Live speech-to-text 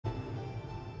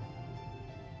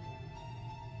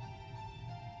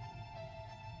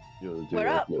We're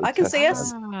up. I can see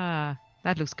us. Ah,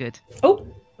 that looks good. Oh.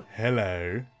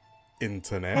 Hello,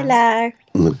 internet. Hello.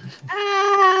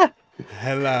 Ah.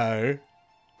 Hello,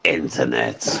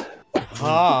 internet.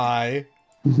 Hi.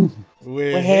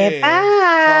 We're here here.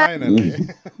 back. Finally.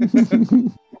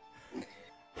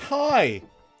 Hi.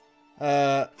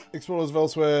 Explorers of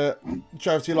Elsewhere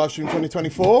charity livestream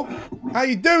 2024. How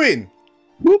you doing?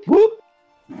 Whoop whoop.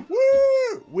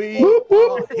 Woo! We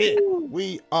are here.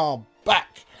 We are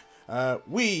back.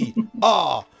 We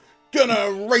are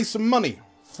gonna raise some money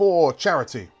for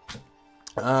charity.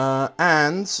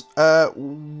 And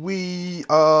we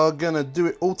are gonna do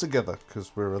it all together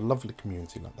because we're a lovely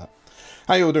community like that.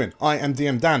 How you all doing? I am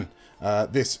DM Dan.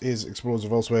 This is Explorers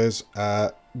of Elsewhere's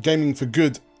Gaming for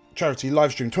Good charity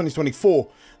livestream 2024,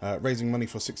 raising money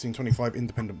for 1625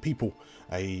 Independent People,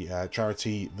 a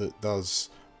charity that does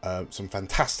some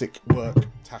fantastic work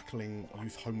tackling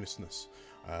youth homelessness.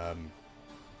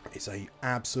 It's a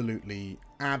absolutely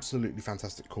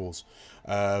fantastic cause,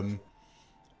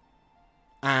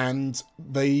 and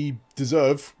they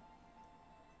deserve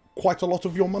quite a lot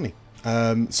of your money.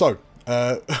 So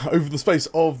over the space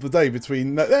of the day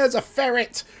between there's a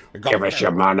ferret. Give us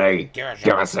your money. Give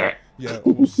us it. Yeah,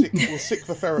 we'll sick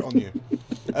the ferret on you.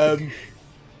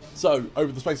 So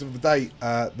over the space of the day,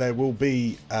 there will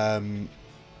be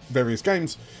various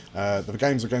games. The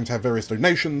games are going to have various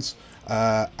donations,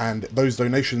 and those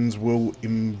donations will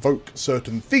invoke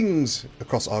certain things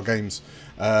across our games,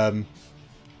 and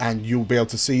you'll be able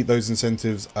to see those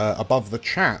incentives above the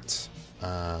chat.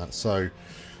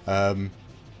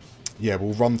 Yeah,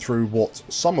 we'll run through what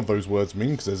some of those words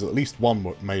mean, because there's at least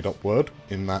one made-up word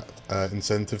in that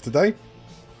incentive today.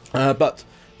 But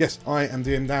yes, I am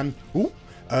DM Dan. Ooh.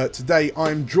 Today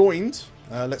I'm joined,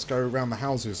 let's go around the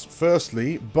houses,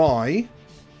 firstly by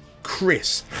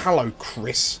Chris. Hello,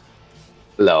 Chris.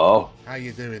 Hello. How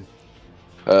you doing?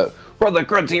 Brother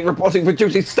Grunty reporting for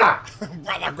duty, stop!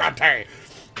 Brother Grunty!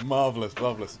 Marvellous,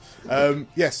 marvellous.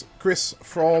 Yes, Chris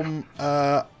from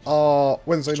our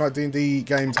Wednesday night D&D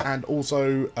games, and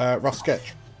also Rough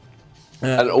Sketch.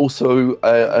 And also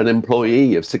an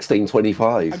employee of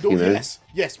 1625, and, you know?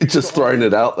 Yes. Just throwing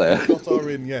it out there. Got our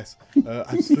in, yes.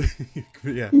 Absolutely.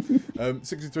 Yeah.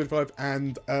 1625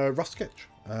 and Rough Sketch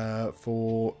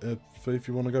for if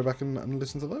you want to go back and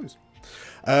listen to those.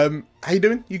 How you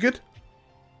doing? You good?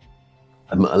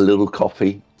 I'm a little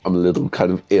coffee. I'm a little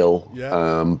kind of ill,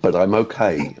 yeah. But I'm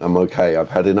okay. I'm okay. I've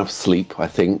had enough sleep, I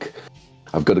think.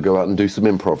 I've got to go out and do some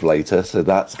improv later, so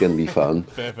that's going to be fun.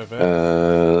 Fair.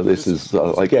 This is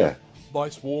like, yeah.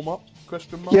 Nice warm-up,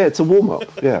 question mark? Yeah, it's a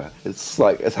warm-up, yeah. It's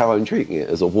how I'm treating it,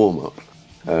 as a warm-up.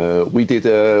 We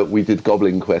did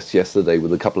Goblin Quest yesterday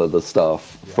with a couple of the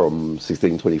staff from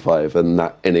 1625,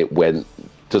 and it went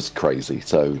just crazy,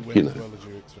 so, you know. As well as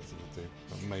you expected it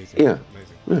to. Amazing. Yeah.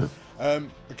 Amazing. Yeah.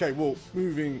 Okay, well,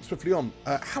 moving swiftly on.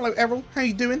 Hello, Errol. How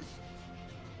you doing?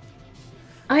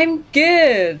 I'm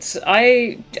good.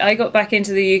 I got back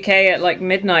into the UK at like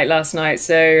midnight last night,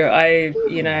 so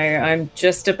I'm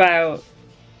just about.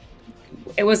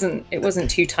 It wasn't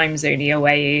too time zoney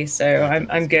away, so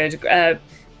I'm good.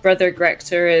 Brother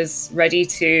Grector is ready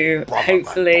to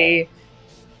hopefully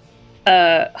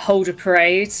hold a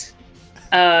parade.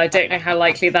 Don't know how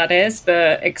likely that is,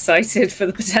 but excited for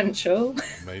the potential.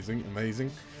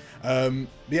 Amazing.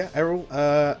 Yeah, Errol,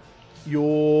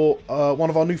 you're one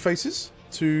of our new faces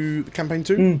to the campaign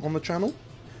 2 on the channel,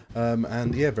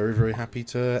 and yeah, very happy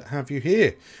to have you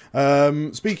here.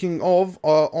 Speaking of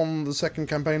on the second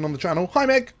campaign on the channel, hi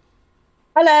Meg.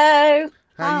 Hello.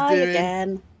 How you doing?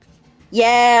 Again.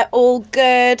 Yeah, all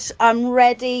good. I'm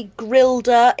ready.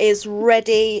 Grilda is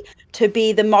ready to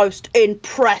be the most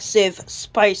impressive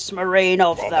space marine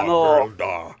of them all.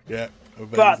 Grilda. Yeah,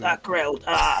 amazing. Brother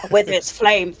Grilda with his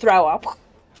flamethrower.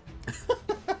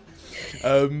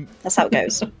 That's how it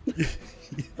goes.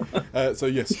 So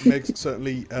yes, Meg's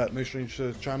certainly no stranger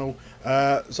to the channel.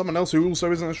 Someone else who also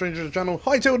isn't a stranger to the channel.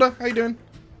 Hi Tilda, how you doing?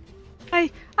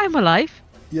 Hi, I'm alive.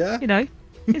 Yeah? You know,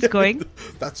 it's going.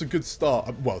 That's a good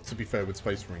start. Well, to be fair with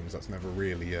Space Marines, that's never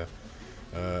really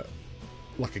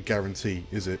like a guarantee,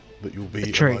 is it? That you'll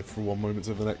be alive for one moment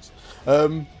to the next.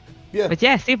 Yeah. But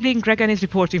yeah, Sibling Gregan is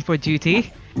reporting for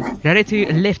duty, ready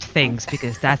to lift things,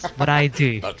 because that's what I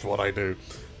do. That's what I do.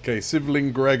 Okay,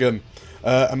 Sibling Gregan.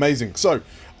 Amazing. So,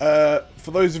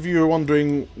 for those of you who are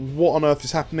wondering what on earth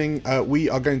is happening, we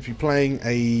are going to be playing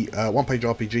a one-page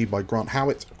RPG by Grant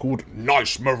Howitt called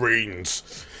Nice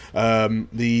Marines.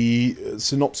 The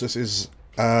synopsis is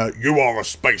You are a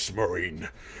space marine,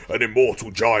 an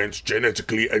immortal giant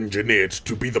genetically engineered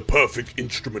to be the perfect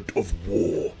instrument of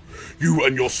war. You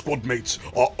and your squad mates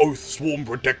are oath sworn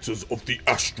protectors of the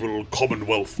Astral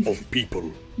Commonwealth of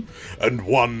people, and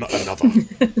one another.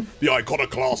 The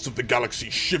iconoclasts of the galaxy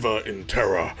shiver in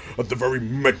terror at the very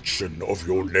mention of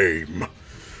your name.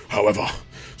 However,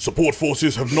 support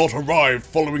forces have not arrived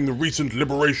following the recent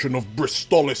liberation of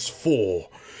Bristolis IV,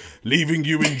 leaving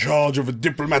you in charge of a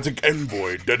diplomatic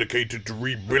envoy dedicated to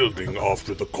rebuilding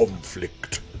after the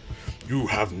conflict. You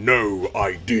have no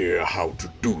idea how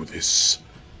to do this.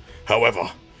 However,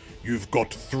 you've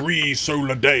got 3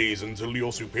 solar days until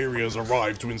your superiors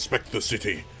arrive to inspect the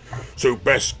city, so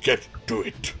best get to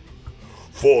it.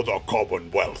 For the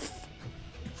Commonwealth.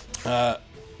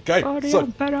 Okay,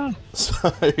 so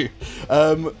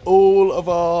all of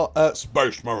our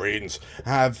Space Marines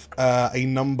have a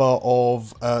number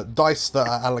of dice that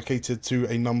are allocated to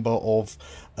a number of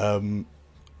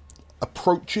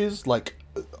approaches, like,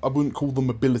 I wouldn't call them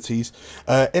abilities.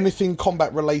 Anything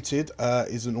combat related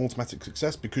is an automatic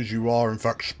success because you are in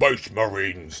fact Space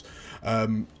Marines.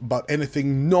 But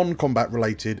anything non-combat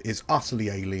related is utterly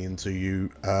alien to you,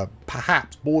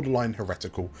 perhaps borderline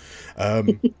heretical.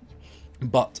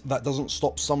 But that doesn't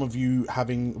stop some of you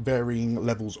having varying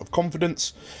levels of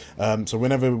confidence. So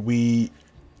whenever we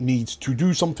need to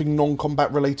do something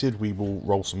non-combat related, we will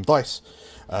roll some dice.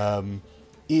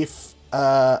 If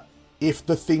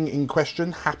the thing in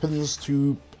question happens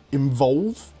to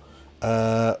involve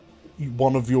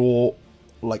one of your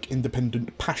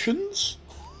independent passions,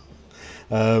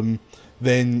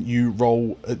 then you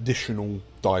roll additional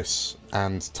dice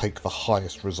and take the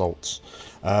highest results.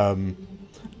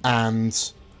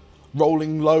 And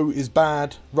rolling low is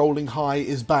bad, rolling high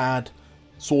is bad,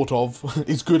 sort of.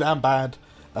 It's good and bad.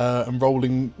 And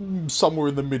rolling somewhere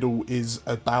in the middle is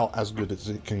about as good as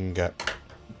it can get.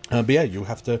 But yeah, you've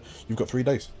got 3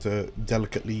 days to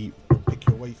delicately pick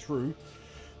your way through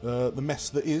the mess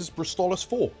that is Bristolis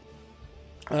IV.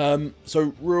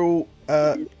 So real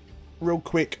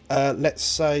quick, let's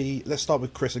start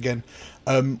with Chris again.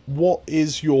 What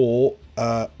is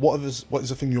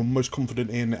the thing you're most confident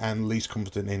in and least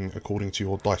confident in according to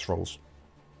your dice rolls?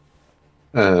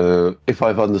 If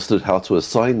I've understood how to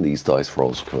assign these dice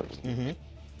rolls correctly,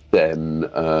 then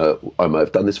I might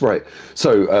have done this right.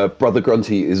 So Brother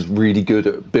Grunty is really good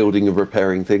at building and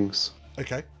repairing things.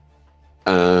 Okay.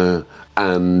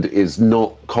 And is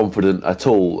not confident at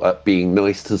all at being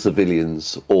nice to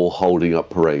civilians or holding up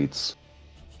parades,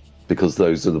 because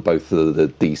those are both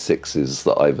the D6s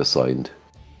that I've assigned.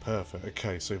 Perfect.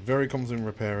 Okay, so very confident in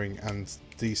repairing, and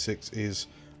D6 is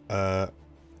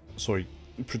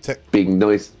protect. Being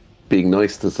nice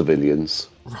to civilians.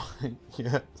 Right.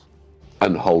 Yeah.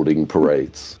 And holding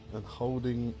parades. And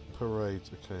holding parades.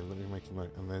 Okay, let me make a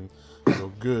note. And then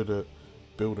you're good at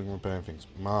building and repairing things.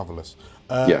 Marvelous.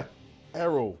 Yeah.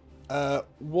 Errol,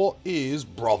 what is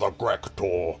Brother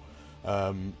Grector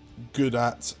good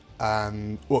at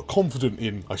and confident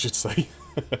in, I should say,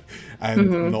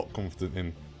 and not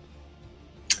confident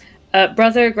in?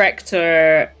 Brother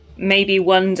Grector, maybe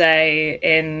one day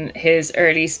in his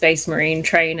early Space Marine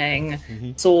training,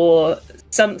 saw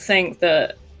something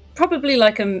that probably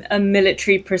like a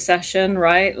military procession,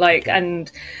 right? And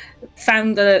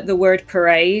found the word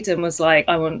parade and was like,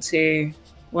 I want to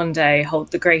one day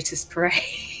hold the greatest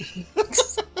parade.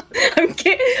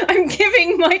 I'm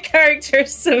giving my character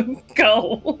some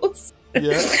goals.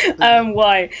 Yeah.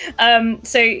 Why?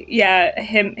 So yeah,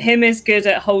 him is good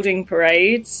at holding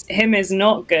parades. Him is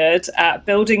not good at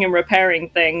building and repairing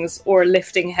things or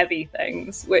lifting heavy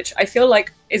things, which I feel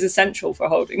like is essential for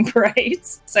holding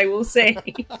parades. So we'll see.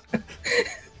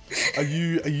 Are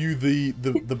you the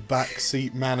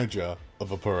backseat manager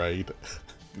of a parade?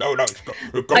 No,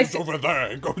 it goes over there.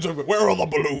 It goes over. Where are the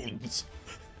balloons?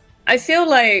 I feel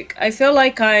like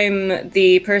I'm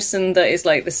the person that is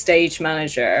like the stage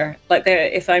manager. Like,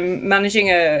 if I'm managing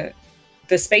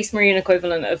the Space Marine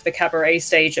equivalent of the cabaret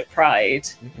stage at Pride,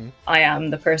 I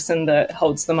am the person that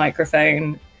holds the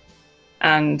microphone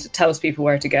and tells people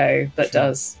where to go, but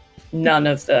does none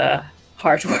of the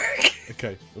hard work.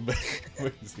 Okay,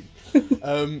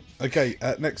 amazing. Okay,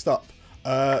 next up,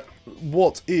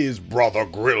 what is Brother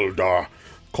Grilda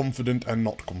confident and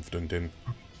not confident in?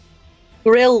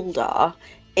 Grilda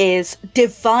is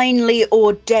divinely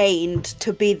ordained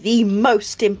to be the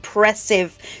most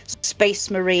impressive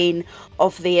Space Marine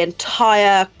of the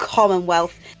entire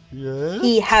Commonwealth. Yeah.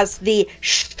 He has the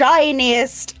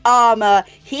shiniest armor.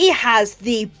 He has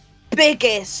the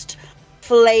biggest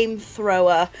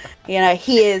flamethrower. You know,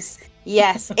 he is,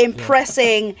 yes,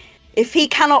 impressing If he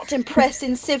cannot impress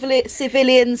in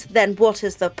civilians, then what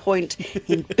is the point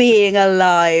in being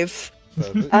alive?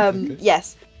 Okay.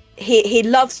 Yes, he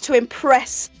loves to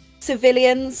impress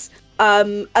civilians.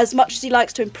 As much as he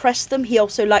likes to impress them, he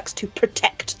also likes to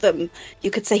protect them.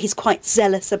 You could say he's quite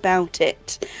zealous about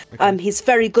it. Okay. He's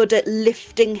very good at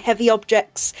lifting heavy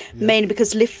objects, mainly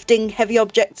because lifting heavy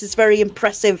objects is very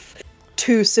impressive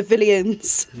to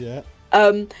civilians. Yeah.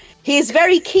 He is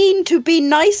very keen to be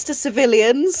nice to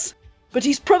civilians, but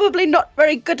he's probably not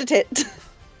very good at it.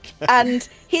 And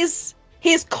he's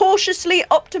cautiously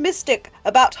optimistic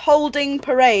about holding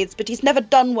parades, but he's never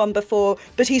done one before.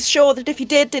 But he's sure that if he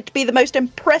did, it'd be the most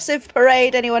impressive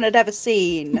parade anyone had ever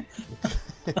seen.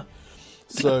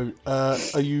 So,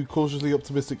 are you cautiously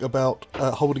optimistic about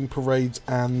holding parades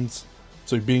and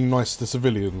being nice to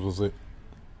civilians? Was it?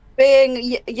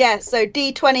 So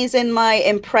D20's in my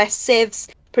impress civs,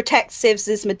 protect civs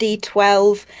is my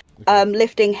D12.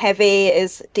 Lifting heavy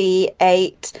is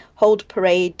D8. Hold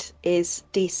parade is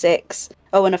D6.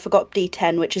 Oh, and I forgot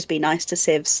D10, which is be nice to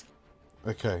civs.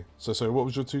 Okay. So what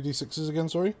was your 2d6s again?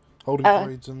 Sorry, holding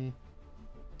parades and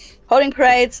holding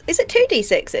parades. Is it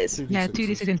 2d6s? Yeah,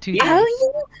 2d6 and 2d8.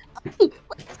 Oh, yeah.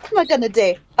 What am I gonna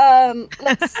do?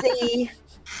 Let's see.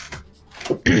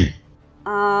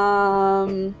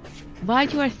 While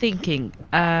you are thinking,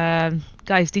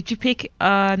 guys, did you pick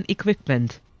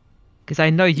equipment? Because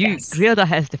I know you, Yes. Grilda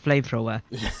has the flamethrower.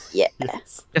 Yeah.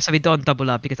 Yes. Just so we don't double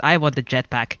up, because I want the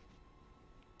jetpack.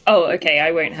 Oh, okay.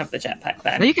 I won't have the jetpack No,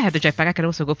 then. you can have the jetpack. I can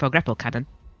also go for a grapple cannon.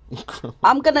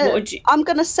 I'm What gonna would you-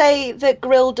 say that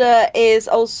Grilda is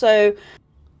also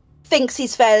thinks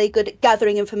he's fairly good at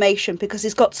gathering information because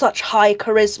he's got such high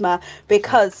charisma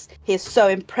because he's so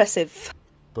impressive.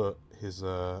 But his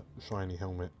shiny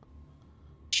helmet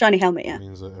Shiny helmet, yeah.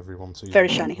 means that everyone sees. Very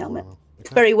him. shiny helmet.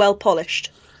 Okay. Very well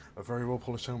polished. A very well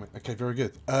polished helmet. Okay, very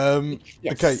good.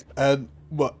 Yes. Okay,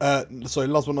 so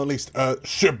last but not least,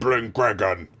 Sibling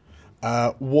Gregan.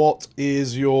 what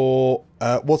is your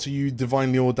what are you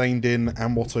divinely ordained in,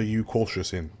 and what are you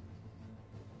cautious in?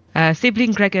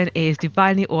 Sibling Gregan is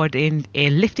divinely ordained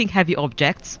in lifting heavy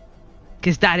objects,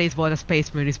 because that is what a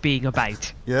space marine is being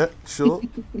about. Yeah, sure.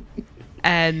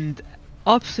 And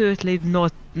absolutely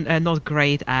not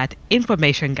great at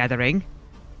information gathering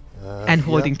and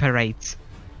holding parades.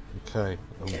 Okay.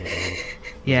 Oh my God.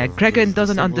 Yeah, There's Gregan a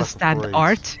doesn't distinct lack of understand parades.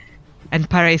 art, and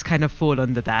parades kind of fall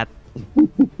under that.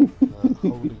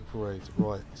 Holding parades,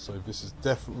 right? So this is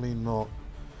definitely not.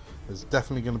 There's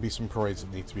definitely going to be some parades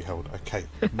that need to be held. Okay,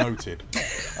 noted.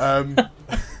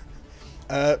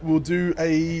 We'll do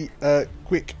a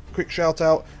quick shout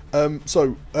out.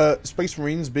 Space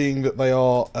Marines, being that they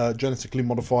are genetically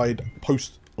modified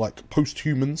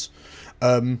post-humans,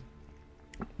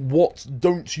 what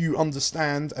don't you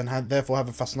understand and therefore have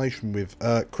a fascination with?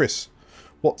 Chris,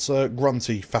 what's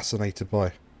Grunty fascinated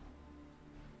by?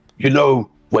 You know,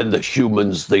 when the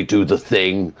humans, they do the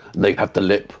thing, and they have the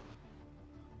lip,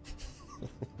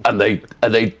 and they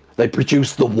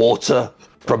produce the water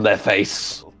from their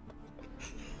face.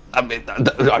 I mean,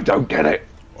 I don't get it.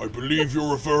 I believe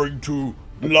you're referring to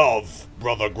love,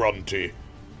 Brother Grunty.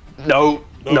 No.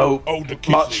 Oh, the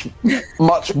kissing.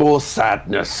 much more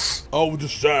sadness. Oh, the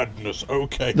sadness.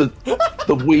 Okay.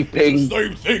 The weeping.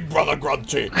 Same thing, Brother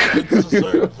Grunty. It's the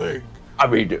same thing. I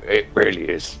mean, it really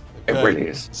is. It really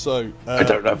is. So, I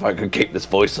don't know if I can keep this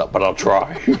voice up, but I'll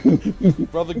try.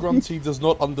 Brother Grunty does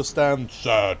not understand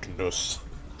Sadness.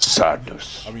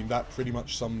 Sadness. I mean, that pretty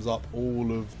much sums up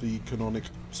all of the canonic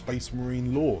Space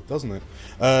Marine lore, doesn't it?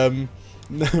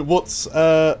 What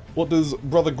does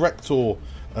Brother Grektor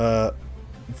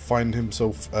find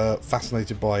himself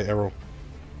fascinated by, Errol?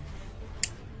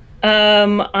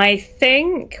 I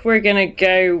think we're gonna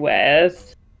go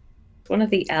with one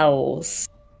of the elves.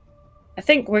 I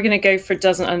think we're gonna go for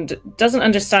doesn't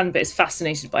understand but is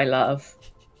fascinated by love.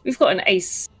 We've got an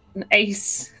ace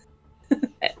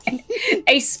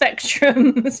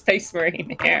spectrum Space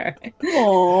Marine here.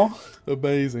 Aww.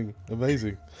 Amazing.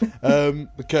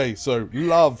 Okay, so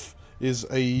love is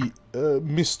a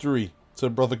mystery to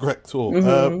Brother Grektor.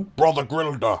 Brother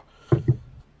Grilda.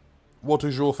 What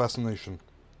is your fascination?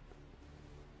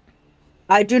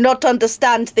 I do not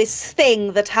understand this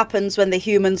thing that happens when the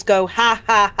humans go ha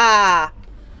ha ha.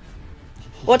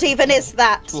 What even is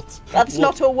that? That's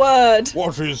not a word.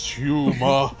 What is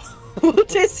humor?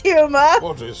 What is humour?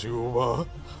 What is humor?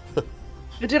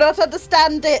 I do not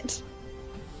understand it.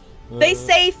 They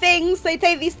say things, they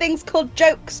say these things called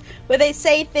jokes, where they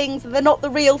say things and they're not the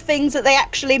real things that they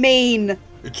actually mean.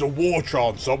 It's a war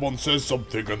chant. Someone says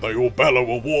something and they all bellow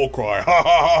a war cry. Ha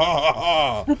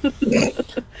ha ha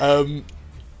ha ha.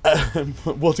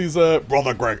 What is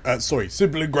brother Greg? Sorry,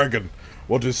 sibling Gregan.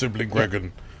 What is sibling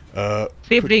Gregan?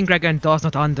 Sibling Gregan does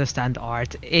not understand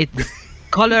art. It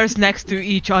colors next to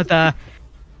each other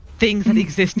things that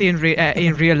exist in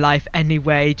real life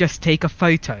anyway. Just take a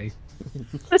photo.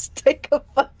 Let's take a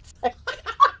photo.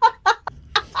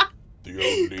 The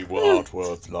only word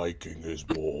worth liking is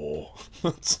war.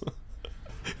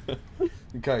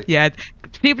 Okay. Yeah,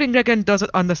 Sibling Gregan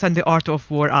doesn't understand the art of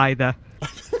war either.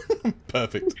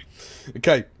 Perfect.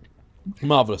 Okay.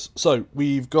 Marvellous. So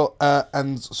we've got,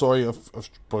 and sorry, I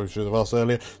probably should have asked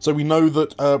earlier. So we know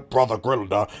that Brother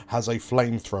Grilda has a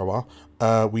flamethrower.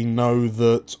 We know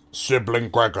that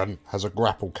Sibling Gregan has a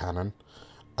grapple cannon.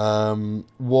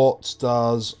 What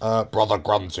does Brother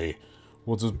Grunty?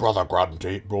 What does Brother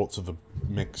Grunty brought to the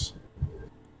mix?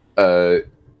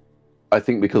 I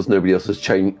think because nobody else has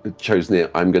chosen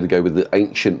it, I'm going to go with the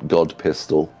Ancient God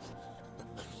pistol.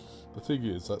 The thing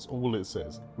is, that's all it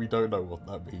says. We don't know what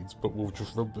that means, but we'll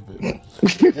just run with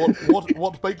it.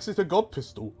 What makes it a god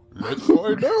pistol? Let's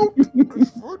find out.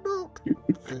 Let's find out.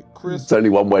 Okay, Chris. There's only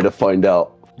one way to find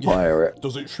out. Fire it.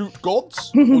 Does it shoot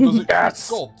gods, or does it Yes.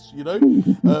 shoot gods? You know.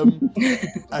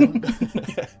 And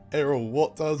Errol,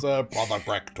 what does Brother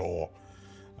Grector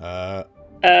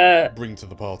bring to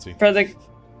the party?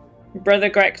 Brother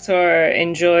Grector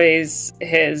enjoys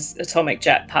his atomic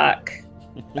jetpack,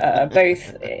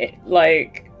 both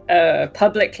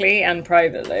publicly and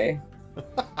privately.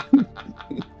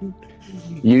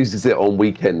 Uses it on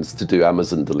weekends to do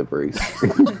Amazon deliveries.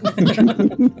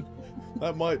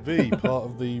 That might be part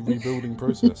of the rebuilding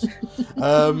process.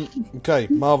 Okay,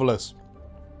 marvellous.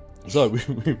 So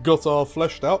we've got our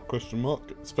fleshed out ?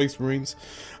 Space Marines.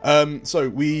 So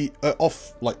we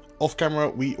off camera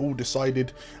we all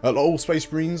decided all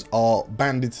Space Marines are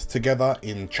banded together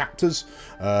in chapters.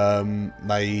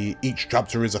 Each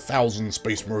chapter is 1,000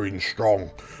 Space Marines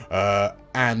strong,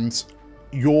 and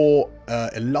your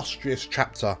illustrious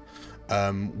chapter,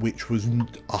 which was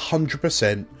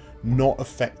 100% not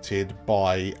affected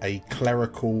by a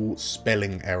clerical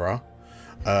spelling error,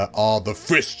 are the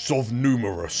Fists of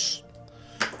Numerous.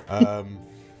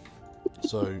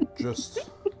 So just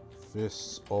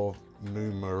Fists of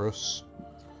Numerous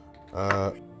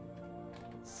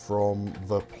from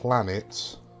the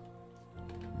planet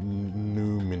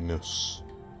Numinous.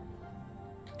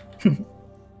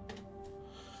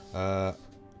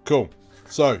 Cool.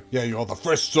 So yeah, you are the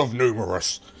Fists of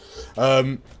Numerous.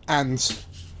 And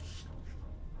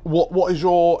what is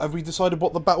your? Have we decided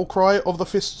what the battle cry of the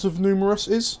Fists of Numerous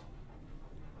is?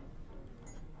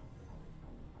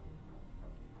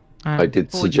 I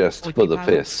did suggest for the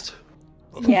fist.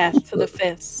 Yeah, for the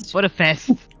fist. What a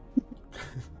fest!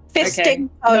 Fisting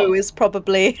O is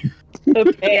probably.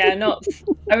 Yeah, not.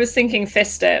 I was thinking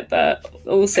fist it, but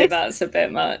also that's a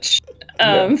bit much.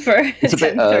 For It's a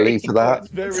bit early for that.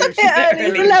 It's a bit early,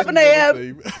 it's 11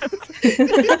 a.m.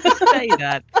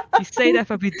 You say that,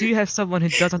 but we do have someone who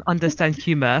doesn't understand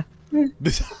humor.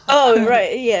 Oh,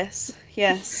 right, yes.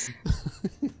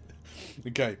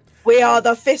 Okay. We are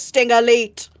the fisting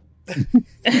elite.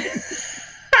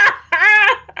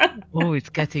 Oh, it's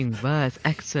getting worse.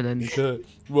 Excellent. Okay.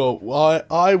 Well,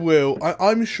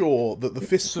 I'm sure that the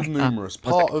Fists of Numerous,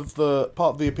 part of the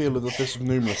appeal of the Fists of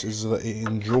Numerous is that it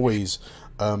enjoys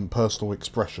personal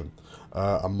expression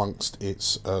amongst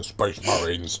its Space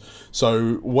Marines.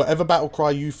 So whatever battle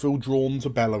cry you feel drawn to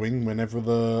bellowing whenever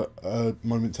the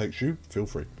moment takes you, feel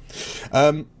free.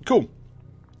 Cool.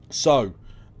 So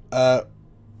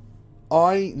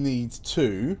I need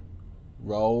to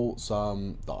roll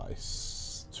some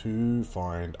dice to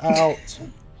find out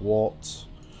what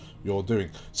you're doing.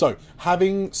 So,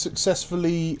 having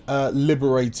successfully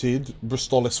liberated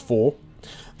Bristolis IV,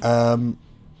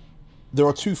 there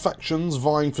are two factions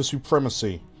vying for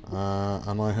supremacy,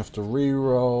 and I have to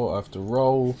re-roll. I have to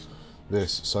roll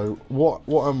this. So, what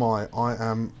am I? I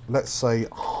am, let's say,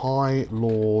 High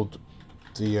Lord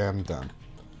DM Dan.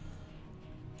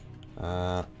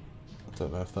 I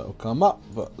don't know if that'll come up,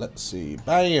 but let's see.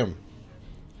 Bam.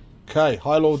 Okay,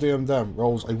 High Lord DM Dan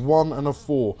rolls a 1 and a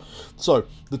 4. So,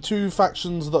 the two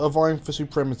factions that are vying for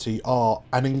supremacy are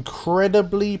an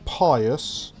incredibly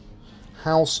pious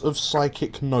House of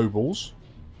Psychic Nobles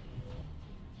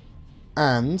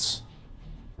and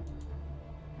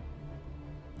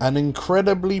an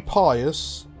incredibly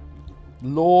pious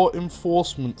Law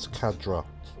Enforcement Cadre.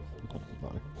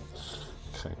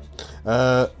 Okay.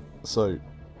 So,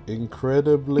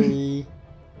 incredibly...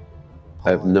 I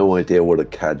have no idea what a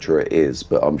cadre is,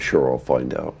 but I'm sure I'll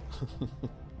find out.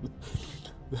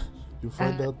 You'll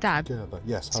find out Dad, together.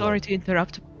 Yes, hello. sorry to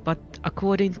interrupt, but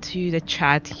according to the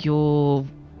chat, your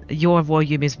your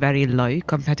volume is very low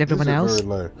compared to everyone else. Very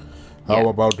low. How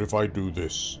about if I do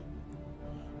this?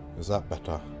 Is that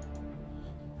better?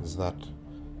 Is that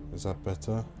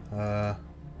better?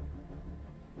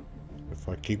 If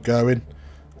I keep going,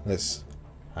 let's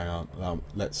hang on.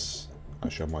 Let's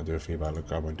actually, I might do a feedback.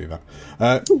 Look, I won't do that.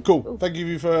 Cool. Thank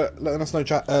you for letting us know,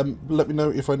 chat. Let me know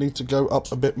if I need to go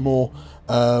up a bit more,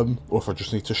 or if I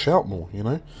just need to shout more. You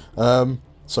know.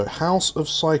 So, House of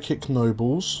Psychic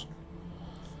Nobles.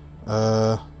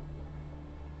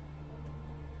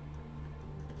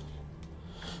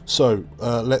 So,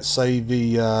 let's say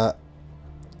the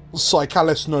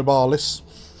Psychalis Nobalis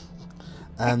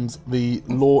and the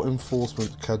Law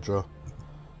Enforcement Cadre.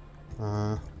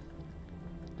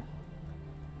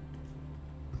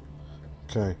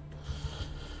 Okay.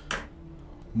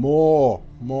 More.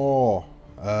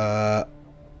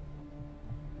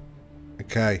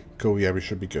 Okay, cool. Yeah, we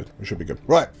should be good.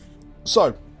 Right.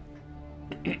 So.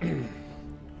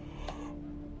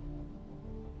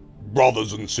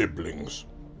 Brothers and siblings,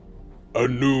 a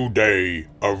new day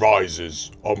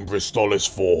arises on Bristolis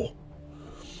IV.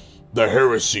 The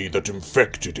heresy that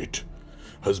infected it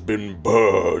has been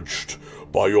purged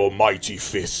by your mighty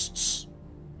fists.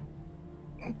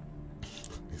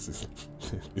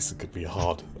 This could be a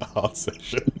hard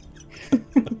session.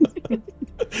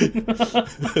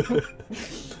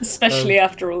 Especially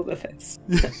after all the fists.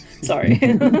 Sorry.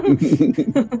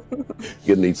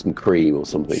 You'll need some cream or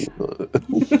something. Do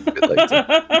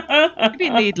we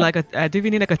need like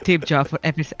a tip jar for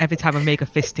every time I make a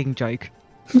fisting joke?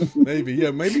 Maybe.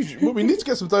 Well, we need to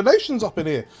get some donations up in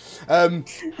here.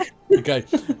 Okay.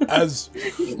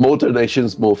 More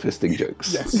donations, more fisting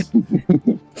jokes. Yes.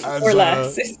 Or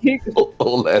less.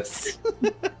 Or less.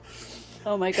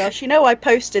 Oh my gosh, you know I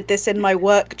posted this in my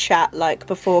work chat like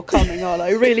before coming on. I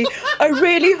really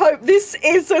hope this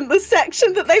isn't the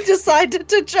section that they've decided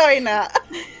to join at.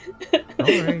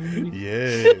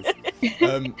 Yes.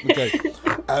 Okay.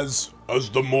 As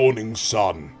the morning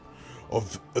sun,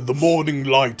 of the morning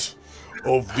light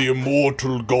of the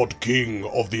immortal God King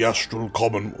of the Astral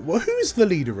Commonwealth. Well, who is the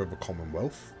leader of a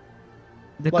Commonwealth?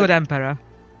 The good emperor.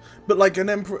 But like an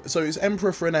emperor, so it's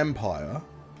emperor for an empire,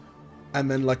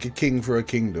 and then like a king for a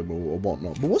kingdom or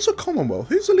whatnot. But what's a Commonwealth?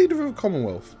 Who's the leader of a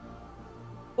Commonwealth?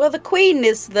 Well, the Queen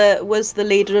was the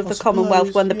leader of the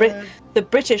Commonwealth when the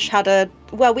British had a.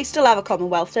 Well, we still have a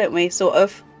Commonwealth, don't we? Sort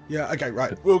of. Yeah. Okay.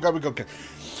 Right. We'll go. Okay.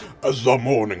 As the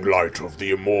morning light of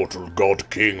the immortal God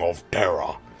King of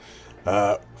Terror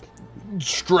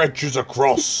stretches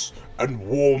across and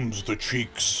warms the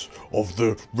cheeks of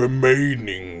the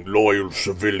remaining loyal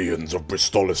civilians of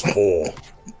Bristolis IV.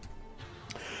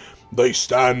 They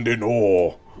stand in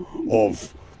awe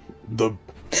of the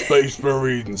Space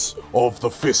Marines of the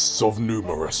Fists of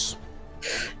Numerous.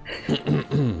 Oh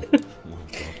God,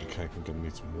 okay, I'm gonna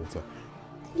need some water.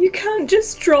 You can't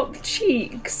just drop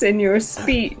cheeks in your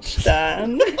speech,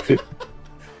 Dan. You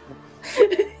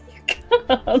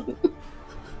can't.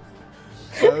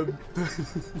 I'm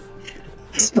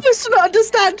supposed to not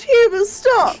understand humour.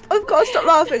 Stop! I've got to stop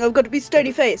laughing. I've got to be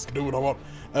stony faced. Do what I want.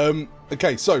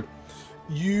 Okay, so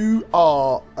you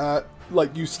are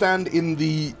you stand in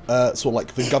the sort of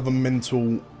like the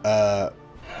governmental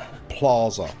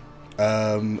plaza.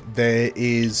 There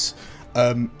is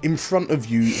in front of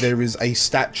you there is a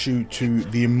statue to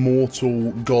the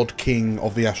immortal God King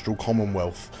of the Astral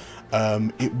Commonwealth.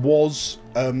 It was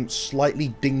slightly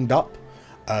dinged up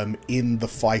in the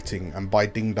fighting, and by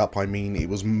dinged up I mean it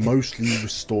was mostly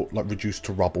reduced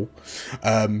to rubble.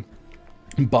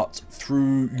 But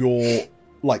through your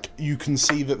you can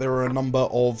see that there are a number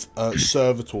of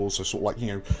servitors, so sort of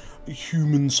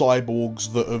human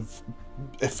cyborgs that have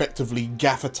effectively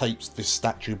gaffer taped this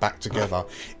statue back together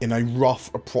in a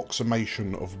rough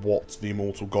approximation of what the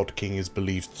immortal God King is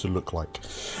believed to look like.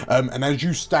 And as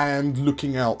you stand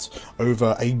looking out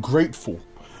over a gratefully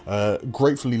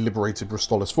liberated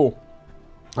Bristolis IV,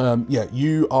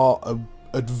 you are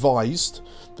advised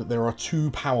that there are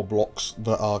 2 power blocks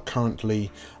that are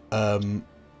currently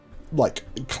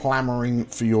clamoring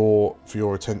for your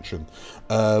attention.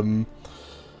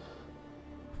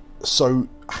 So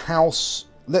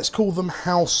let's call them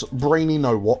House Brainy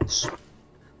Know-Whats.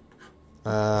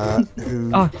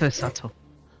 Oh, so subtle.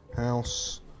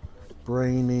 House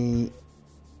Brainy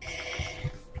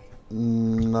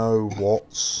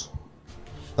Know-Whats.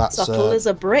 That's subtle as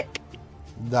a brick.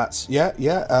 That's it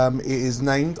is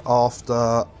named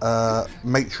after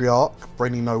matriarch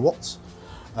Brainy Know-Whats.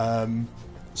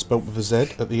 Spelt with a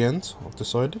Z at the end, I've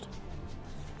decided.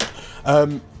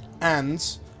 And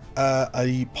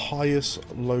a pious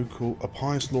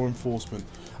law enforcement.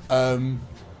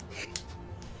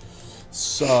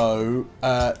 So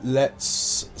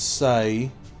let's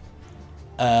say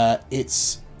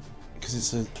it's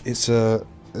because it's a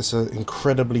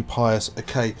incredibly pious.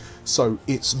 Okay, so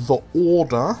it's the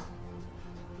Order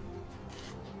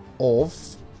of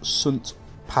St.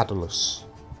 Padulus,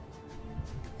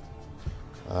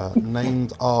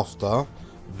 named after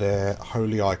their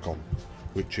holy icon,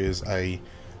 which is a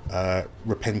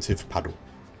repentive paddle.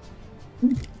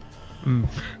 Okay.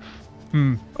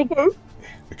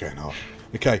 We're going hard.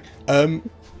 Okay.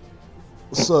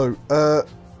 So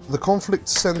the conflict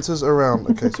centers around.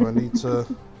 Okay, so I need to.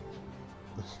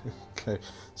 Okay,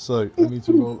 so I need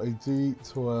to roll a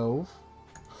d12.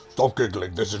 Stop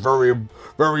giggling. This is very,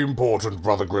 very important,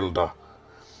 Brother Grilda.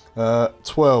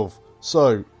 12.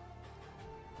 So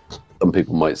Some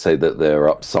people might say that they're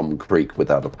up some creek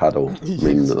without a paddle. I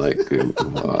mean, like,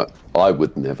 I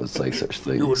would never say such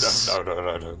things. You would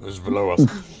no. This is below us.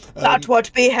 That would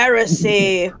be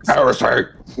heresy. Heresy!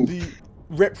 the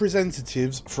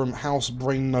representatives from House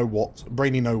Brainy No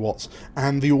What's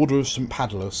and the Order of St.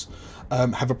 Padulus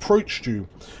have approached you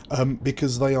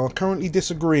because they are currently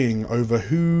disagreeing over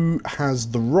who has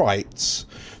the rights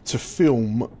to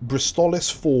film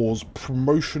Bristolis IV's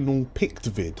promotional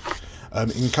Pictvid,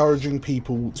 encouraging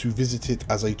people to visit it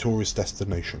as a tourist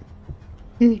destination.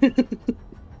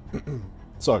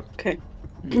 So, Okay.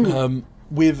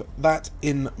 with that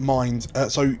in mind,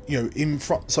 so you know, in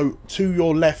front, so to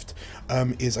your left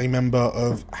is a member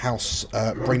of House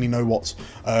Brainy No What's.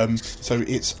 So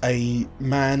it's a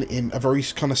man in a very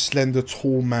kind of slender,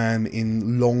 tall man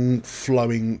in long,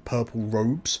 flowing purple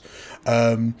robes,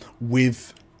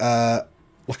 with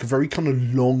like a very kind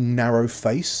of long, narrow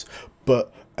face,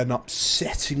 but an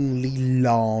upsettingly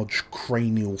large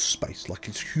cranial space. Like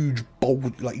it's huge,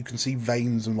 bold, like you can see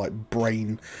veins and like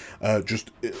brain. Just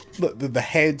the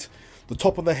head, the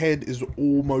top of the head is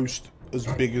almost as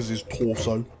big as his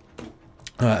torso.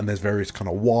 And there's various kind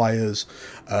of wires,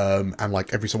 and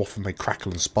like every so often they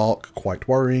crackle and spark, quite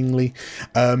worryingly.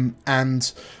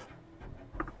 And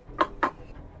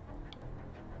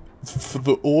for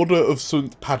the Order of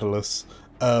St. Padulus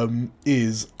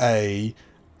is a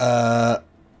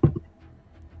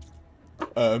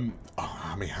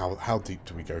I mean, how deep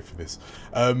do we go for this?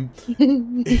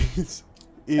 Is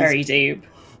Very deep.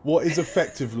 What is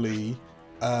effectively,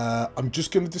 I'm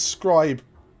just going to describe.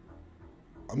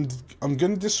 I'm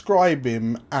going to describe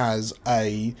him as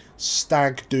a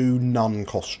stag do nun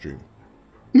costume.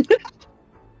 I'm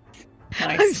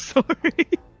Nice. sorry.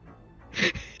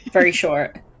 Very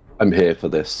short. I'm here for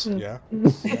this. Yeah.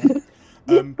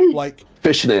 Like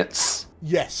Fishnets.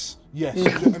 yes,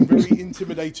 and very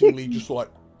intimidatingly, just like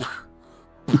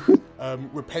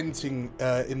repenting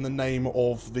in the name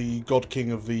of the God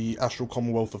King of the Astral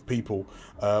Commonwealth of people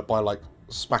by like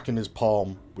smacking his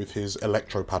palm with his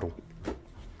electro paddle.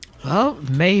 Well,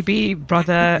 maybe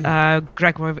Brother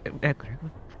Gregor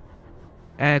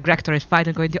Gregor is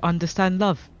finally going to understand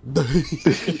love.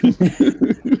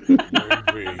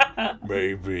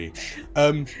 Maybe.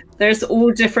 There's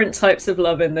all different types of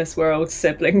love in this world,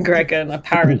 sibling Gregan,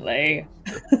 apparently.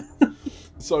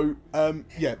 So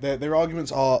yeah, their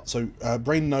arguments are so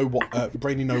Brainy No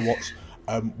What's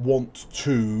want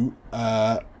to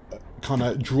kind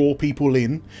of draw people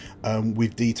in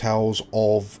with details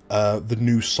of the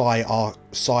new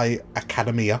Psi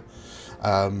Academia,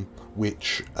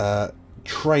 which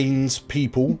trains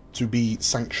people to be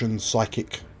sanctioned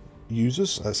psychic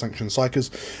users, sanctioned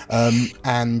psychers,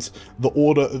 and the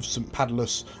Order of St.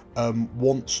 Padulus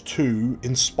wants to,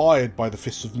 inspired by the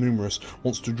Fists of Numerous,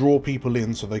 wants to draw people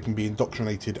in so they can be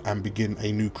indoctrinated and begin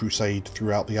a new crusade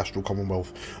throughout the Astral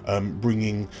Commonwealth,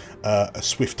 bringing a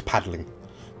swift paddling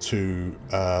to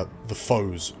the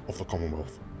foes of the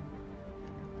Commonwealth.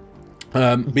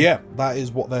 But yeah, that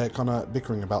is what they're kind of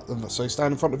bickering about. So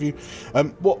stand in front of you.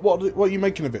 What are you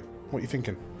making of it? What are you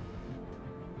thinking?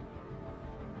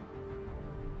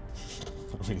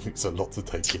 I mean, it's a lot to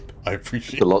take in. I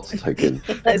appreciate A lot to take in.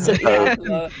 That's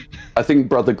a I think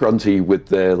Brother Grunty, with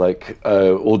their like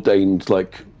ordained,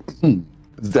 like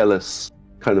zealous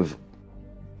kind of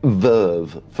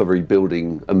verve for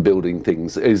rebuilding and building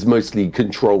things, is mostly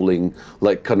controlling,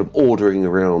 like kind of ordering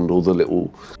around all the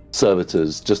little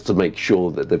servitors just to make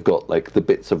sure that they've got like the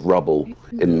bits of rubble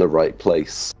in the right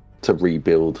place to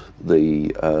rebuild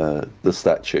the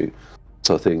statue.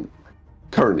 So I think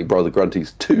currently Brother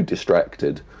Grunty's too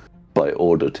distracted by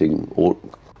auditing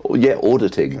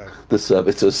Okay. the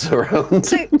servitors around.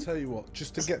 So, I'll tell you what,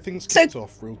 just to get things kicked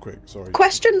off real quick, sorry.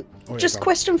 question, Oh, yeah, just go on.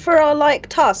 question for our like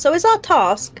task. So is our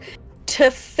task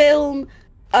to film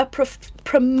a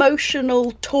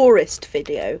promotional tourist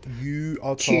video? You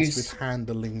are tasked Choose. with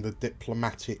handling the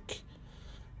diplomatic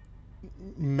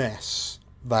mess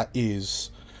that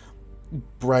is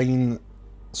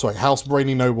House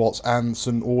Brainy No What's and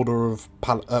St. Order of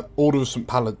St.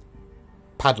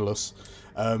 Padulus,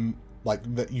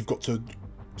 like that you've got to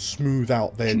smooth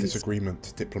out their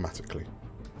disagreement diplomatically.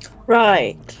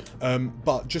 Right.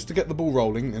 But just to get the ball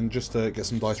rolling and just to get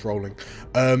some dice rolling,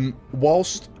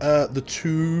 whilst the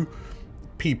two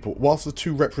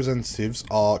representatives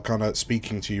are kind of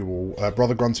speaking to you all,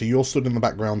 Brother Grunty, you're stood in the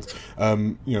background,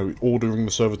 ordering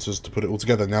the servitors to put it all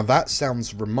together. Now that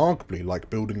sounds remarkably like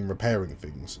building and repairing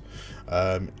things,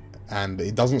 and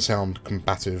it doesn't sound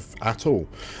combative at all.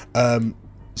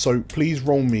 So please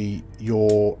roll me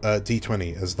your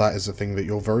d20, as that is a thing that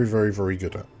you're very, very, very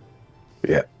good at.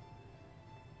 Yeah.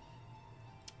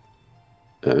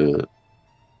 Uh-oh.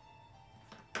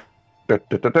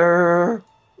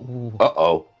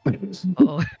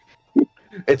 Oh.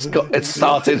 It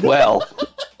started well.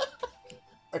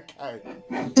 Okay.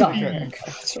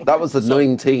 That was a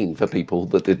 19 for people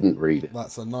that didn't read it.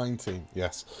 That's a 19,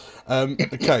 yes.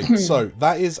 Okay, so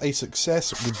that is a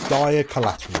success with dire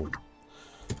collateral.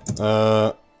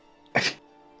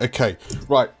 Okay,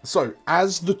 right. So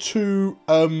as the two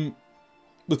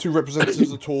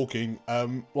representatives are talking,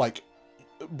 like,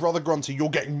 Brother Grunty, you're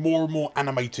getting more and more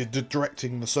animated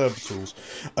directing the servitors,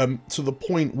 to the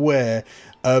point where,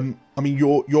 I mean,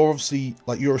 you're obviously,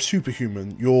 like, you're a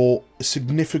superhuman. You're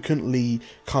significantly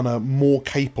kind of more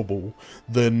capable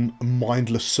than a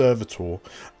mindless servitor,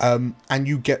 and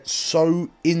you get so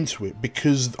into it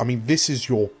because, I mean, this is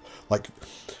your, like,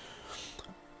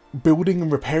 building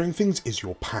and repairing things is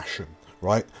your passion,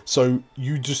 right? So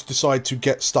you just decide to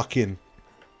get stuck in.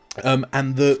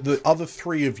 And the other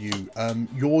three of you,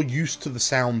 you're used to the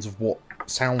sounds of what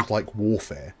sounds like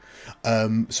warfare,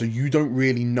 so you don't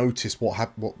really notice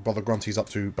what Brother Grunty's up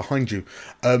to behind you.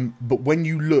 But when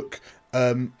you look,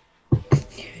 when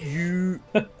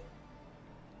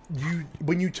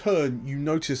you turn, you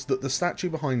notice that the statue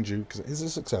behind you, because it is a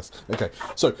success. Okay,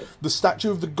 so the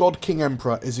statue of the God King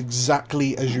Emperor is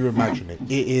exactly as you imagine it.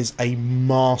 It is a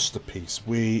masterpiece.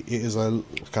 It is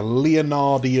like a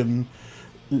Leonardian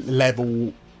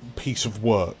level piece of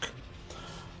work.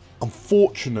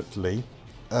 Unfortunately,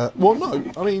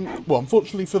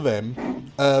 unfortunately for them,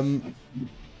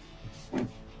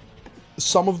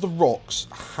 some of the rocks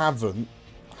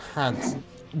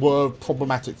were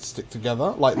problematic to stick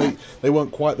together. Like they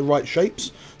weren't quite the right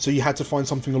shapes, so you had to find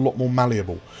something a lot more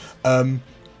malleable. And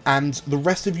the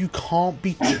rest of you can't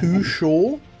be too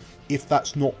sure if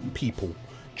that's not people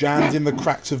jammed in the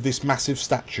cracks of this massive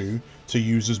statue to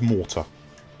use as mortar.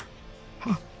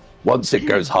 Once it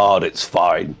goes hard, it's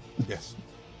fine. Yes.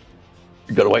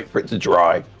 You've got to wait for it to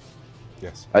dry.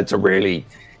 Yes. And to really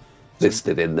list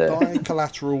it in there. Die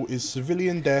collateral is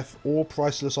civilian death or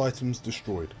priceless items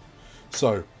destroyed.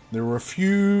 So, there were a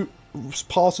few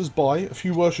passers-by, a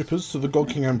few worshippers to the God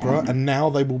King Emperor, and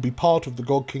now they will be part of the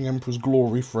God King Emperor's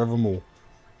glory forevermore.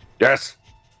 Yes.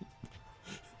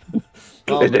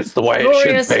 It is the way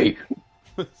it should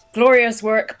be. Glorious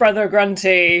work, Brother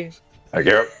Grunty. Thank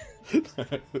you.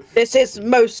 This is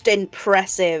most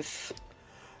impressive.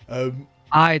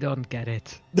 I don't get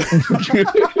it.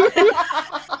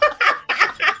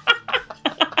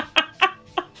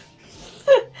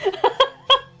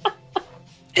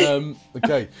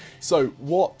 Okay, so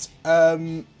what?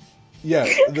 The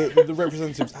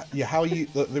representatives. Yeah, how you?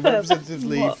 The representatives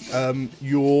leave.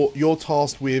 You're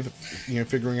tasked with,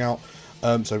 figuring out.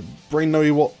 So Brain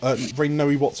Noe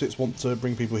Watsits want to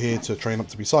bring people here to train up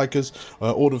to be psychers.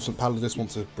 Order of St. Palladis want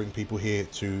to bring people here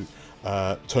to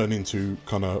turn into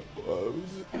kind of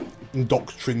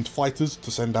indoctrined fighters to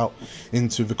send out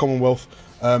into the Commonwealth.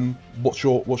 What's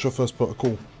your first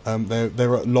protocol?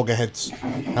 They're at loggerheads.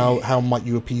 How might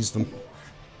you appease them,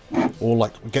 or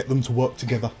like get them to work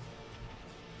together?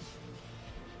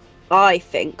 I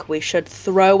think we should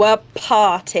throw a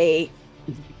party.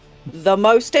 The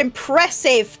most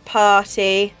impressive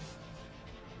party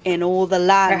in all the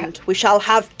land. We shall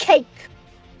have cake,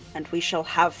 and we shall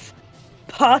have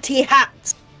party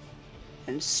hats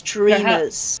and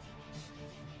streamers.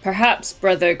 Perhaps,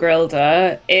 Brother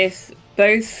Grilda, if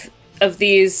both of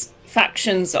these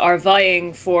factions are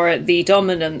vying for the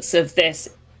dominance of this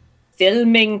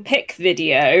filming pic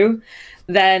video,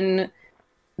 then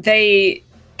they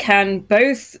can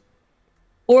both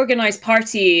organize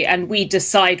party and we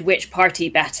decide which party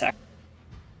better.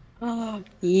 Oh,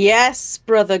 yes,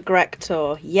 Brother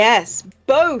Grector. Yes,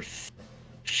 both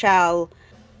shall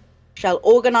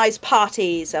organize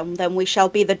parties, and then we shall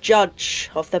be the judge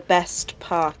of the best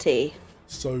party.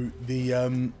 So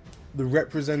the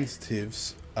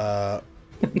representatives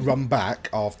run back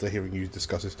after hearing you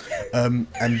discuss this, and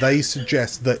they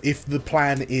suggest that if the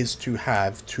plan is to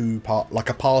have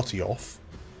a party off,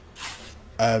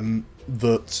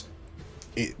 that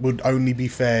it would only be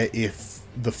fair if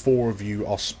the four of you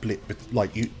are split,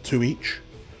 like you two each,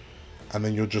 and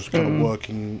then you're just kind of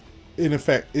working. In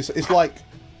effect, it's like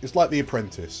The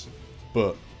Apprentice,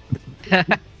 but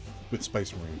with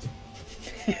Space Marines.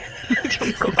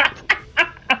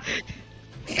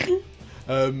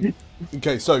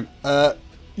 Okay, so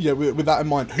yeah, with that in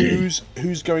mind,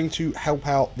 who's going to help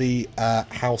out the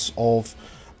House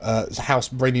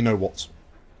Brainy No What's?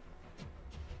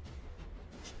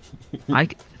 I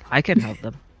can help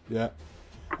them. Yeah,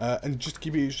 and just to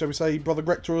keep it, shall we say, Brother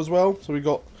Grector as well? So we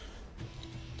got.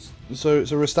 So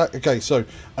we're stacked. Okay, so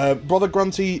Brother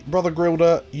Grunty, Brother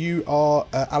Grilder, you are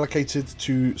allocated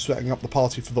to setting up the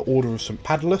party for the Order of St.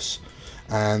 Padulus,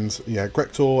 and yeah,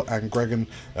 Grector and Gregan,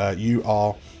 you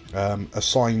are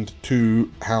assigned to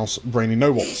House Brainy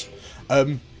No What's.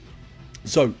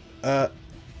 So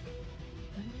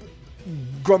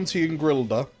Grunty and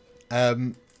Grilder,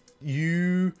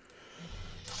 you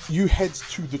head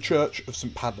to the Church of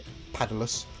St.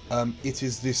 Padulus. It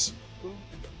is this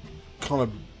kind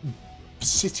of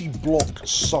city block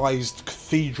sized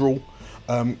cathedral,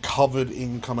 covered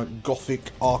in kind of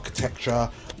Gothic architecture,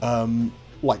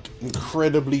 like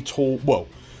incredibly tall, well,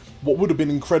 what would have been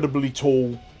incredibly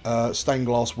tall stained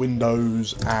glass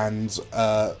windows, and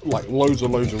like loads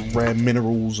of rare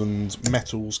minerals and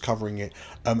metals covering it,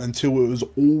 until it was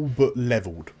all but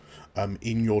leveled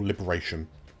in your liberation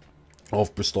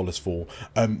of Bristolis IV.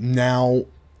 Now,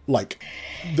 like,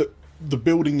 the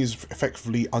building is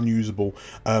effectively unusable,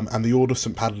 and the Order of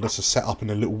St. Padulus is set up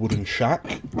in a little wooden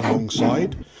shack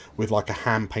alongside, with like a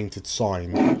hand-painted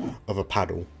sign of a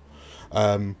paddle.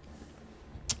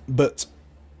 But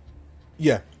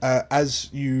yeah,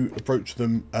 as you approach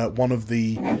them, one of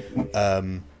the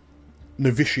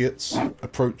novitiates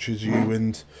approaches you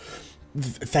and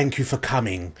thank you for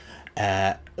coming,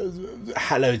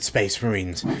 hallowed Space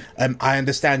Marines. I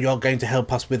understand you're going to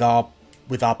help us with our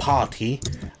party.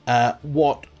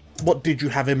 What did you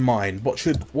have in mind? What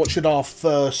should our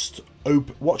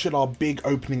big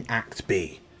opening act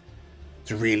be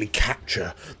to really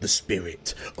capture the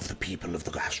spirit of the people of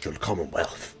the Astral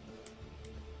Commonwealth?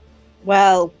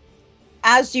 Well,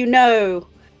 as you know,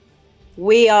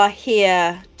 we are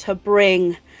here to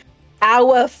bring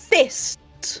our fist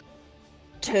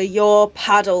to your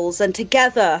paddles, and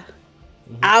together,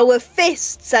 our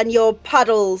fists and your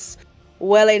paddles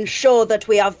will ensure that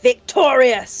we are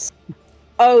victorious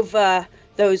over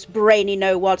those brainy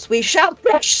no-whats. We shall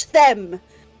crush them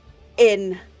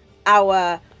in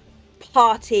our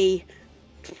party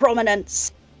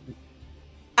prominence.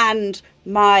 And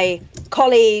my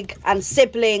colleague and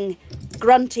sibling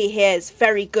Grunty here is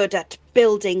very good at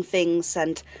building things,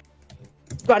 and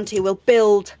Grunty will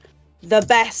build the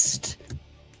best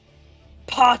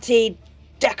party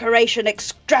decoration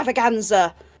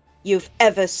extravaganza you've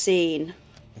ever seen.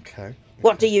 Okay.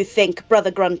 What do you think,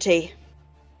 Brother Grunty?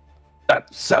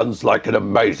 That sounds like an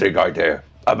amazing idea.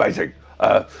 Amazing.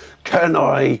 Can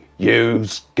I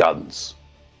use guns?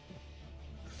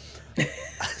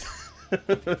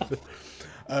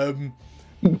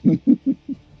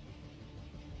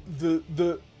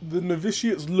 The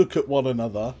novitiates look at one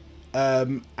another,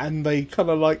 and they kind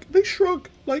of they shrug,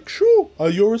 like, sure,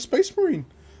 you're a Space Marine.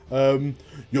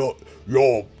 Your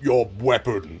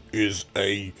weapon is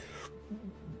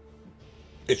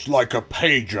it's like a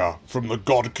pager from the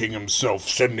God King himself,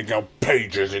 sending out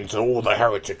pages into all the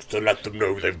heretics to let them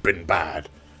know they've been bad.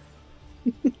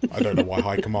 I don't know why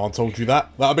High Command told you that.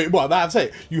 I mean, well, that's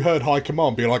it. You heard High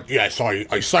Command be like, Yes,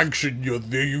 I sanction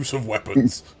the use of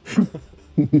weapons.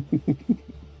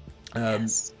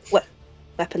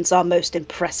 Weapons are most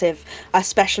impressive,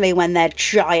 especially when they're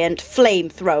giant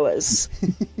flamethrowers.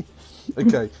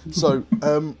 Okay, so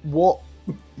what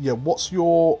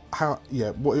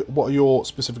are your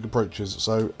specific approaches?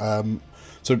 So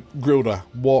so Grilda,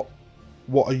 what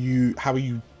are you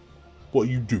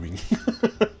doing?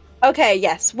 Okay,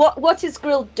 yes. What is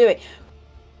Grilda doing?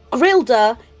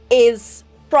 Grilda is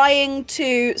trying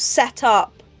to set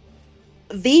up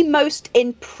the most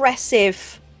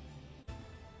impressive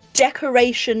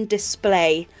decoration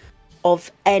display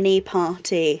of any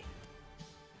party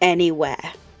anywhere.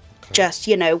 Okay. Just,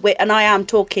 and I am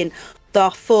talking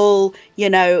the full,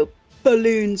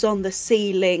 balloons on the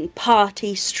ceiling,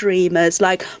 party streamers,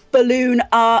 like balloon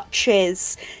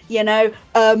arches,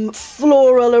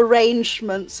 floral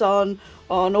arrangements on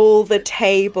on all the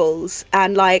tables,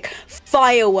 and like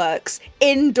fireworks,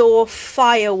 indoor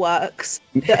fireworks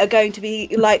that are going to be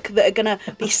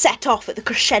set off at the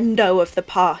crescendo of the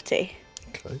party.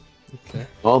 Okay.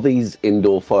 Are these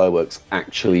indoor fireworks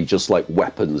actually just like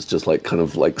weapons, just like kind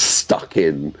of like stuck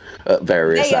in at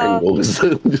various angles?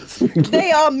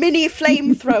 They are mini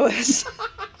flamethrowers.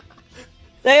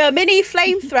 They are mini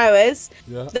flamethrowers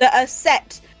that are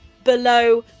set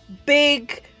below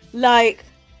big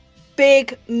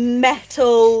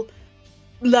metal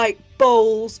like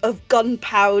bowls of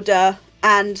gunpowder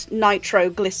and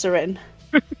nitroglycerin.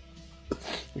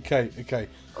 Okay.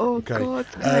 Oh okay. God,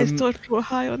 guys, don't go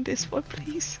high on this one,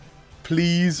 please.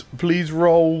 Please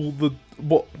roll the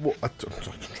what? I'm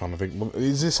trying to think.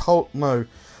 Is this whole? No.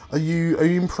 Are you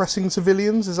impressing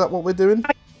civilians? Is that what we're doing?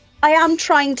 I am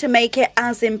trying to make it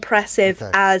as impressive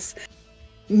as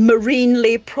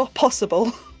marinely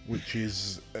possible. Which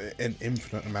is an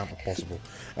infinite amount of possible.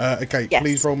 Okay, yes.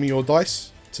 Please roll me your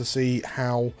dice to see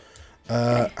how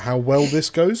well this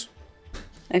goes.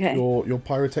 Okay. Your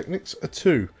pyrotechnics, a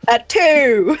 2. A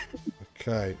 2.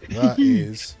 Okay, that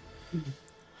is.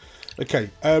 Okay,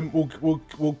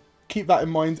 we'll keep that in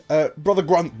mind. Brother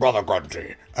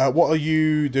Grunty, what are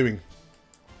you doing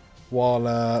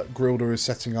while Grilda is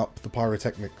setting up the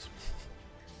pyrotechnics?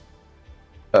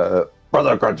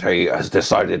 Brother Grunty has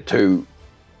decided to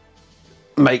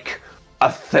make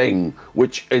a thing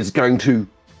which is going to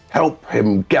help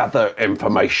him gather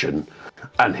information,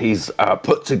 and he's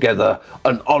put together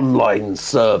an online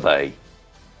survey.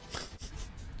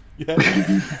 Yeah.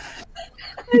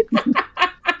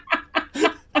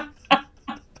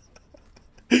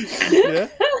 Yeah.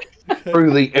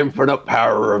 Through the infinite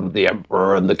power of the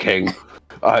Emperor and the King,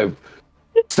 I've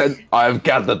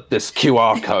gathered this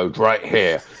QR code right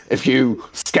here. If you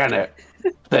scan it,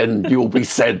 then you'll be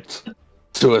sent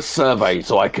to a survey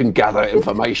so I can gather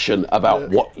information about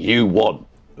what you want.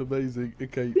 Amazing.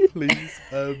 Okay, please.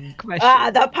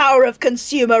 The power of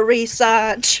consumer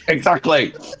research.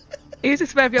 Exactly. Is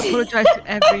this where we apologize to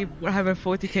every Warhammer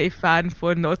 40k fan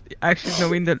for not actually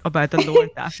knowing about the lore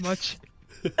that much?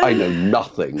 I know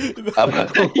nothing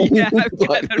about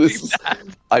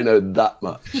I know that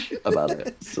much about it.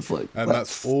 It's just like, and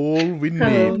that's all we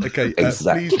need. Okay,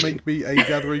 exactly. Please make me a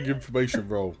gathering information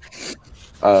roll.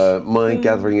 My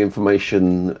gathering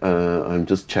information, I'm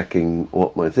just checking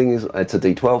what my thing is. It's a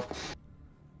D12.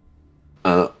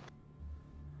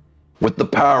 With the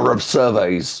power of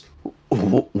surveys,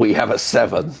 we have a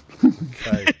 7.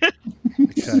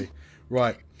 Okay.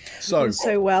 Right. So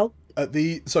well.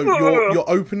 Your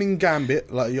opening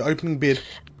gambit, like your opening bid,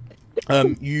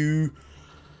 you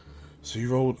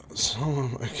rolled.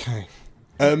 Okay.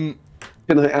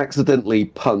 Can I accidentally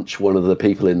punch one of the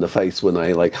people in the face when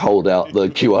I like hold out the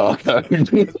QR code?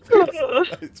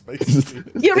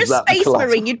 You're a space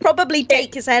marine. You'd probably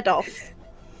take his head off.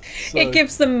 So... It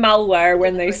gives them malware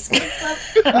when they scan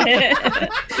it.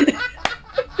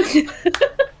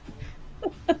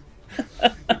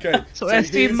 Okay. So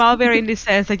as to malware in the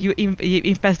sense that you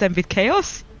infest them with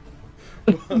chaos?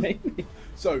 Maybe.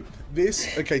 So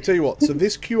this, tell you what. So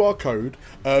this QR code,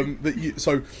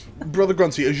 Brother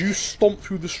Grunty, as you stomp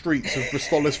through the streets of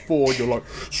Bristolis IV, you're like,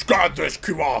 scan this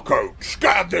QR code,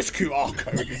 scan this QR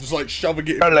code. You're just like shoving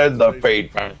it. In the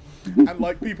feedback. And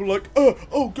like people are like, oh,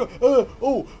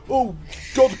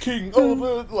 God King,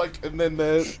 and then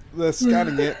they're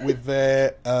scanning it with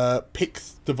their PIC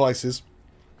devices.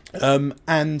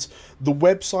 And the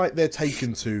website they're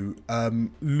taken to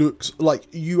looks like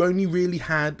you only really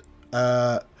had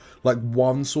like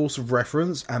one source of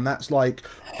reference, and that's like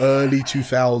early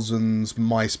 2000s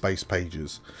MySpace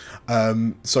pages.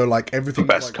 So like everything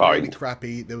was like really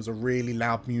crappy. There was a really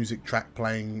loud music track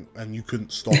playing and you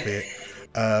couldn't stop it.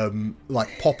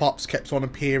 Like pop-ups kept on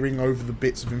appearing over the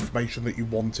bits of information that you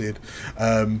wanted.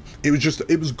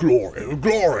 It was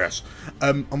glorious.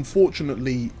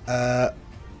 Unfortunately,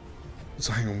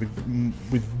 so hang on,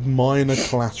 with minor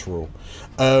collateral.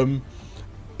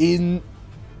 In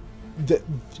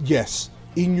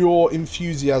your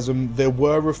enthusiasm, there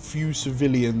were a few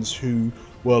civilians who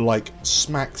were like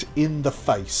smacked in the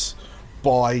face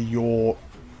by your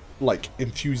like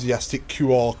enthusiastic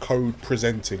QR code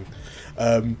presenting.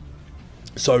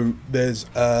 So there's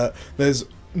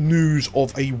news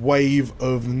of a wave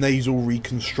of nasal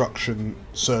reconstruction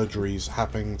surgeries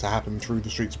happening through the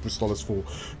streets of Bristolis IV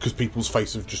because people's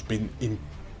faces have just been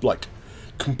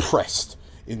compressed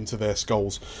into their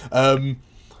skulls.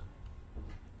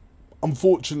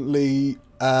 Unfortunately,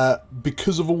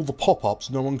 because of all the pop-ups,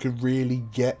 no one could really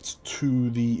get to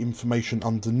the information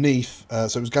underneath.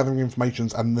 So it was gathering information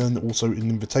and then also an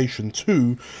invitation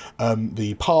to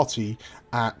the party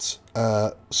at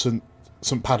St.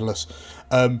 Padulus.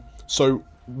 So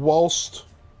whilst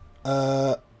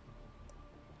Grilda,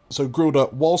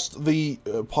 whilst the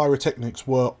pyrotechnics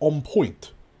were on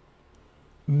point,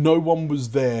 no one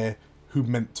was there who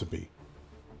meant to be.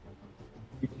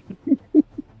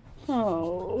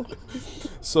 Oh.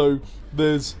 So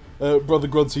there's Brother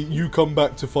Grunty. You come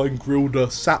back to find Grilda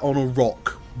sat on a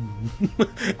rock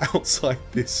outside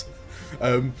this,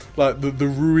 like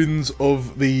the ruins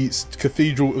of the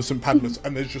Cathedral of St. Padulus,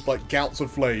 and there's just like gouts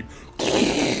of flame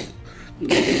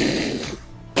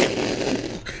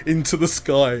into the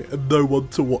sky, and no one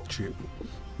to watch it.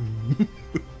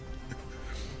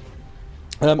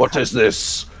 What is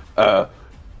this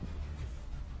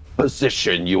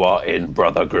position you are in,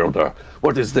 Brother Grilder?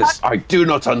 What is this? I do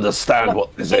not understand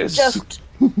what this is.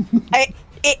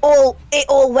 It all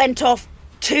went off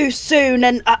too soon,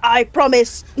 and I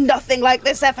promise nothing like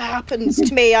this ever happens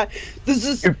to me. This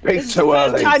is You peaked the too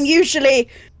first early. time. Usually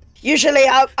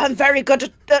I'm very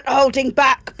good at holding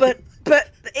back, but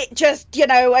it just,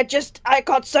 I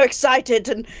got so excited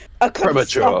and I couldn't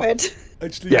Premature. stop it.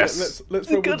 Actually, Yes.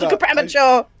 let's run with that.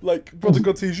 Premature. Like, Brother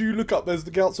Grunty, as you look up, there's the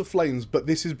gouts of flames, but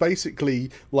this is basically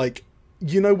like,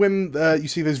 you know when you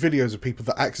see those videos of people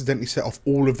that accidentally set off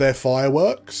all of their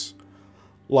fireworks?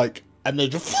 Like, and they're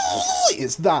just...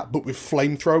 It's that, but with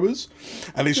flamethrowers.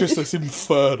 And it's just this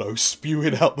inferno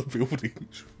spewing out the building.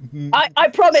 I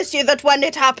promise you that when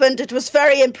it happened, it was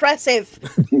very impressive.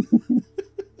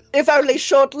 If only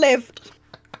short-lived.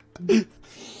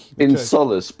 In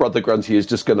solace, Brother Grunty is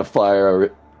just going to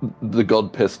fire the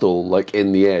god pistol, like,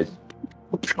 in the air.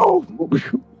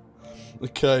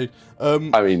 Okay.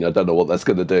 I mean, I don't know what that's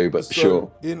going to do, but So,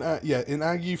 sure. in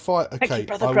our you fire... Okay, Thank you,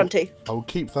 Brother Grunty. I will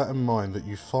keep that in mind, that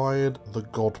you fired the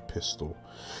god pistol.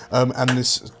 And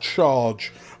this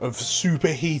charge of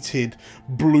superheated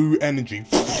blue energy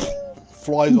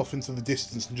flies off into the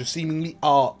distance and just seemingly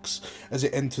arcs as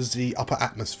it enters the upper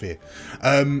atmosphere.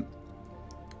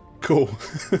 Cool.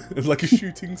 It's like a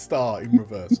shooting star in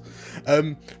reverse.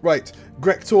 Right,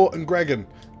 Grektor and Gregan,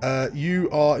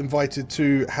 you are invited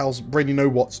to House Brainy Know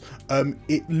What's.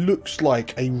 It looks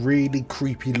like a really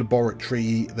creepy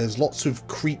laboratory. There's lots of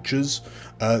creatures,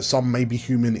 some maybe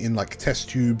human in like test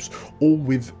tubes, all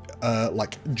with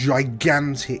like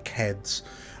gigantic heads,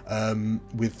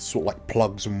 with sort of like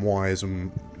plugs and wires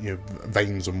and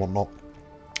veins and whatnot.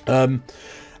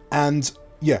 And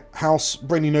yeah, House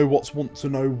Brainy Know What's want to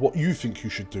know what you think you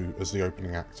should do as the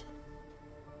opening act.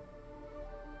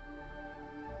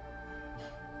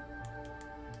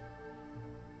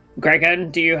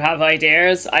 Gregan, do you have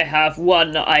ideas? I have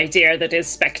one idea that is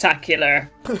spectacular,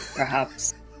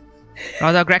 perhaps.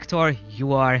 Brother Grektor,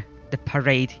 you are the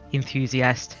parade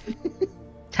enthusiast.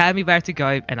 Tell me where to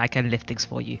go and I can lift things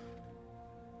for you.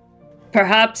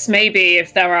 Perhaps maybe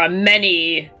if there are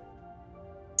many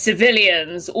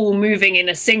civilians all moving in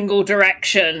a single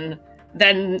direction,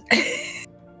 then...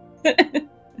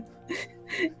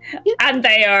 and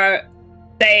they are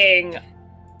saying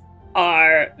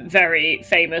our very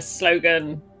famous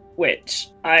slogan, which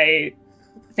I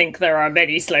think there are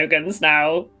many slogans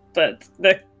now, but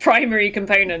the primary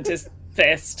component is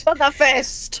fist. Brother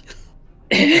Fist.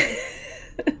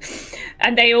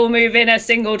 And they all move in a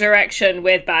single direction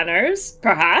with banners,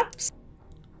 perhaps.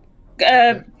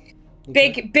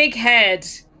 Big Head.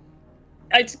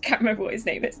 I can't remember what his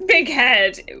name is. Big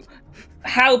Head.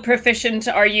 How proficient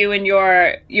are you in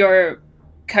your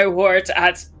cohort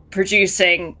at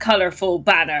producing colourful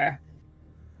banner?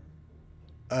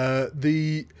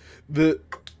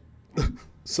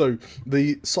 So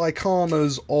the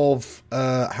Psychanas of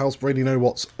House Brady Know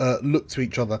What's look to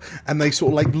each other, and they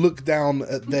sort of like look down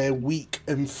at their weak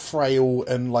and frail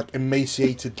and like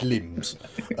emaciated limbs,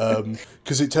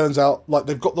 because it turns out like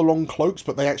they've got the long cloaks,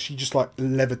 but they actually just like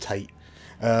levitate.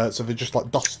 So they just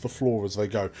like dust the floor as they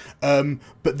go.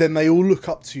 But then they all look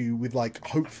up to you with like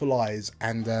hopeful eyes,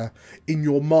 and in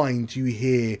your mind you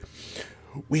hear,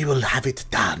 "We will have it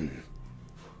done."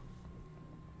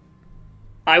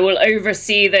 I will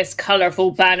oversee this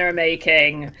colourful banner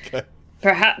making. Okay.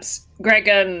 Perhaps,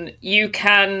 Gregan, you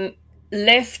can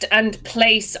lift and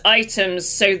place items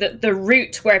so that the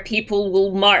route where people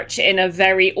will march in a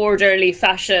very orderly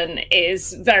fashion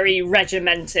is very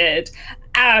regimented,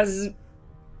 as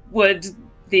would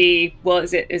the... Well,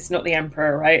 it's not the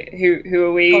Emperor, right? Who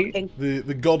are we? God King.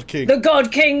 The God King. The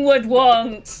God King would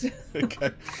want.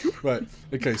 Okay, right.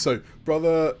 Okay, so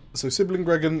sibling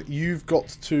Gregan, you've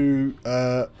got to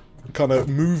kind of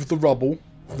move the rubble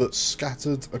that's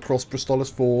scattered across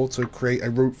Bristolis IV to create a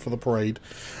route for the parade.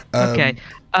 Okay.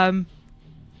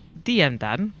 DM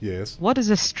Dan. Yes. What does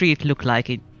a street look like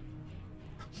in?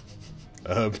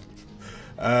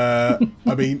 I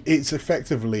mean, it's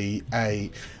effectively a.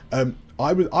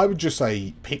 I would just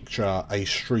say picture a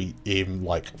street in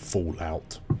like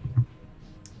Fallout.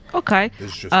 Okay.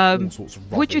 There's just all sorts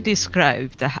of would you rubble.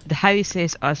 describe the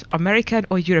houses as American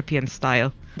or European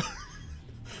style?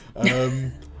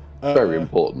 Very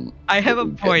important. I have a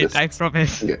Get point, this. I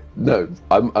promise. Yeah, no,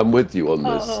 I'm with you on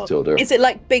this, Jeudy. Is it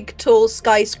like big, tall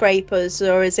skyscrapers,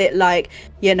 or is it like,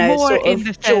 you know, More sort in of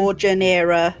the sense- Georgian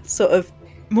era sort of?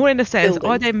 More in the sense, are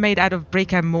Buildings. they made out of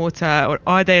brick and mortar, or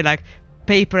are they like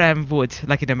paper and wood,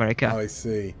 like in America? I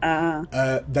see.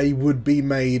 They would be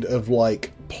made of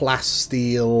like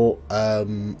plasteel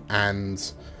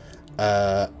and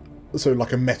so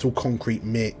like a metal concrete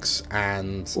mix,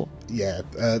 and Cool.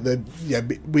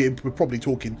 we're probably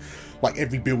talking like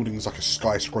every building's like a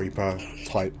skyscraper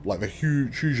type, like the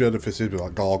huge edifices with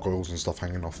like gargoyles and stuff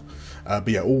hanging off. But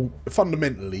yeah, all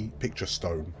fundamentally picture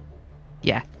stone.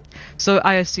 Yeah. So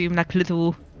I assume like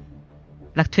little,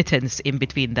 like twittens in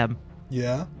between them.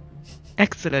 Yeah.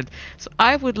 Excellent. So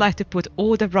I would like to put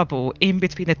all the rubble in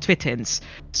between the twittens,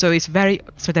 so there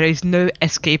is no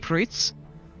escape routes.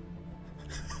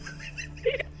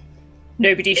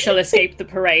 Nobody shall escape the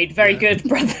parade. Very good,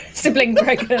 brother, sibling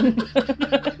Gregan.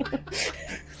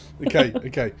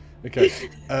 Okay.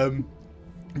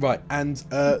 Right, and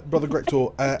Brother Grector,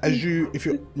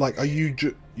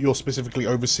 you're specifically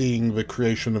overseeing the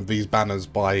creation of these banners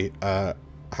by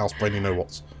House Brainy No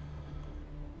What's?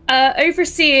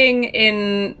 Overseeing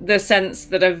in the sense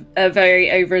that a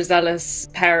very overzealous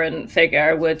parent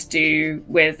figure would do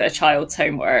with a child's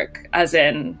homework, as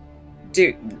in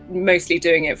mostly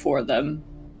doing it for them.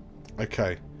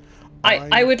 Okay.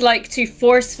 I would like to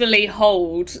forcefully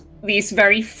hold these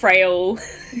very frail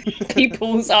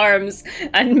people's arms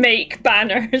and make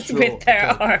banners Sure, with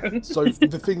their okay. arms. So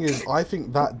the thing is, I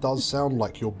think that does sound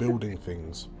like you're building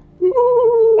things.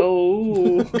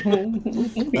 Oh.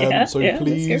 Yeah, So yeah, let's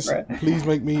please go for it.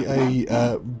 make me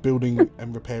a building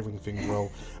and repairing things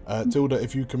roll. Tilda,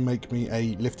 if you can make me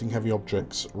a lifting heavy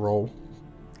objects roll.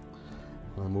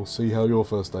 And we'll see how your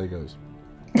first day goes.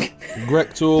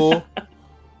 Grector.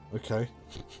 Okay.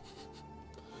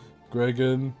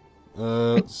 Gregan.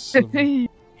 7.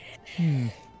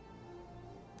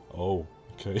 Oh,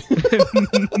 okay.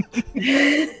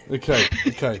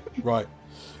 okay, right.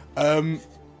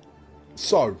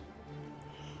 So,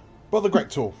 Brother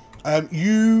Grector,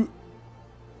 you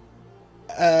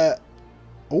oh,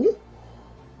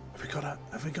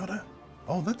 have we got a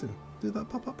oh, that did that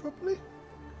pop up properly?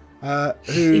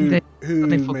 Who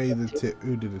made the tip?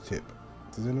 Who did a tip?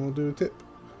 Does anyone do a tip?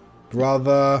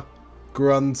 Brother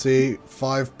Grunty,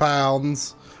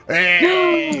 £5.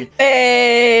 Hey!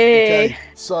 Hey! Okay,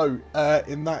 so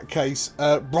in that case,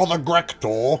 Brother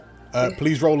Grector,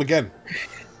 please roll again.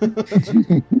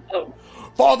 Oh.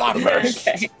 For the first!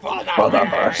 Okay. For the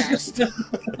first!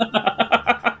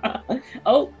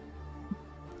 Oh.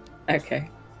 Okay.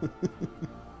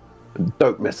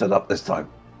 Don't mess it up this time.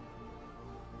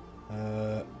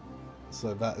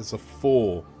 So that is a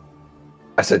 4.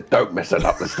 I said, don't mess it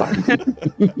up this time.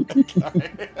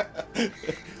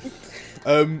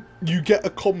 You get a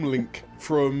comm link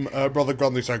from Brother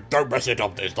Grundy saying, "Don't mess it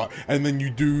up this time," and then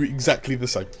you do exactly the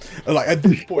same. Like at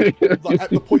this point, like at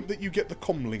the point that you get the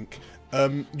comm link,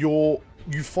 you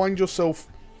find yourself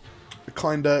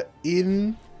kind of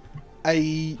in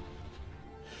a.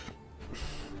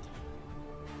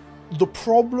 The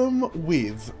problem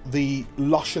with the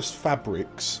luscious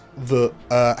fabrics that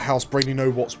House Brainy No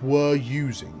What's were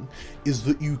using is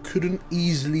that you couldn't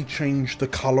easily change the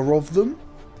colour of them.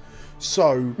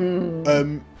 So,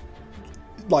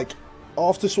 like,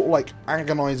 after sort of like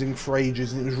agonising for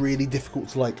ages, and it was really difficult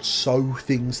to like sew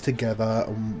things together,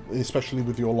 especially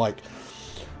with your like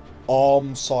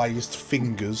arm-sized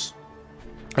fingers.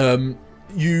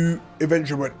 You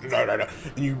eventually went no,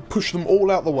 and you push them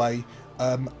all out the way.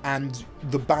 And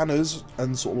the banners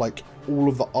and sort of like all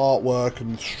of the artwork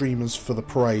and the streamers for the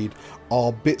parade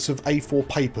are bits of A4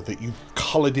 paper that you've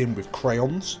coloured in with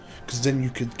crayons, because then you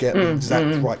could get the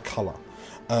exact right colour.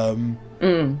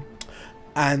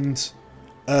 And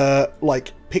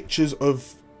like pictures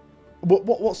of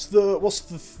what's the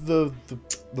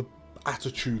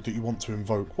attitude that you want to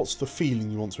invoke? What's the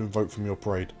feeling you want to invoke from your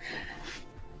parade?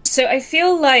 So I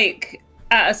feel like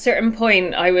at a certain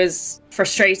point I was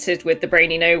frustrated with the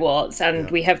Brainy No What's,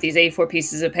 and we have these A4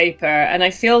 pieces of paper, and I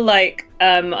feel like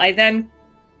I then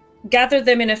gather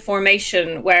them in a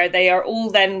formation where they are all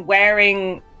then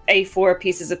wearing A4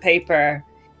 pieces of paper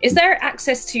Is there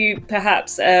access to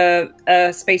perhaps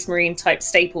a Space Marine type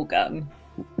staple gun?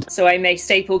 So I may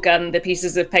staple gun the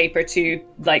pieces of paper to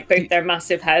like both their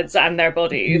massive heads and their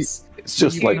bodies. It's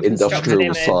just like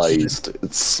industrial sized.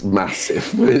 It's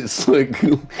massive. It's like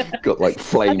got like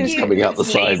flames coming out the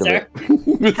side of it.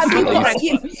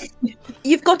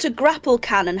 You've got a grapple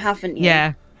cannon, haven't you?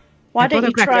 Yeah. Why don't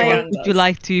you try? Would you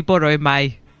like to borrow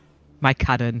my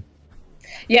cannon?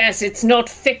 Yes, it's not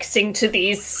fixing to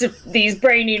these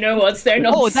brainy know-whats. They're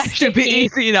not. Oh, that should be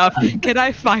easy enough. Can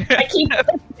I fire? I keep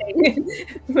fixing,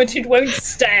 but it won't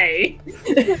stay.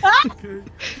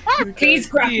 Please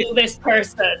grapple this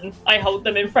person. I hold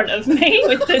them in front of me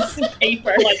with this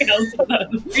paper like held to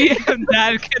them.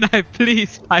 Now, can I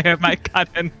please fire my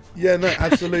cannon? Yeah, no,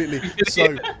 absolutely.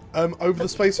 So, over the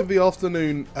space of the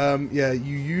afternoon, yeah,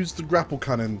 you use the grapple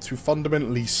cannon to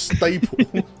fundamentally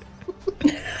staple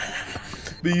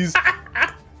these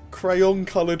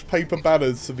crayon-coloured paper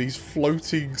banners to these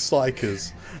floating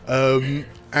psychers.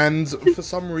 And for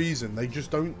some reason, they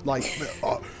just don't, like...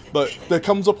 But there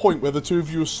comes a point where the two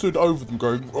of you are stood over them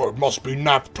going, "Oh, it must be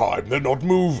nap time, they're not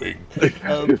moving. It's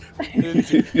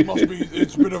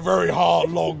been a very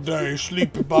hard, long day,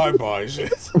 sleepy bye-byes."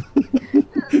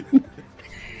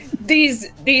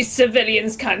 These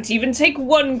civilians can't even take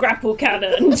one grapple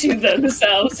cannon to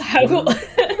themselves. How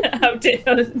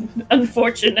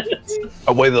unfortunate.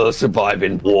 A way they'll survive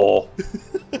in war.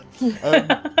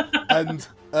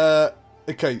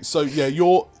 Okay, so yeah,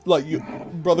 you're like,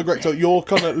 Brother Grector, you're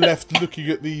kind of left looking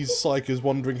at these psychers,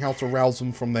 wondering how to rouse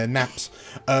them from their naps.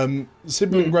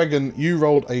 Sibling Gregan, you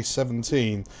rolled a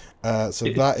 17, so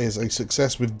that is a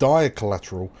success with dire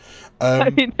collateral. I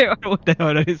mean, what the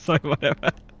hell is so whatever.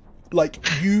 Like,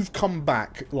 you've come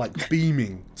back like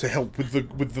beaming to help with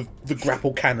the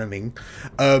grapple cannoning,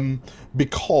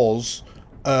 because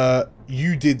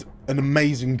you did an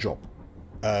amazing job.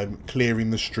 Clearing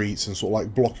the streets and sort of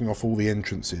like blocking off all the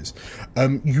entrances.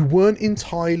 You weren't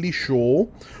entirely sure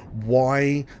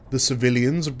why the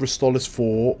civilians of Bristolis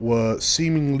IV were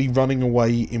seemingly running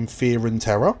away in fear and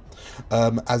terror,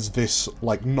 as this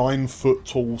like 9-foot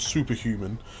tall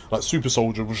superhuman, like super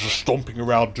soldier, was just stomping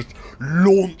around, just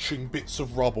launching bits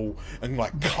of rubble and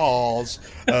like cars,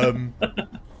 and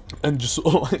just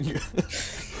sort of like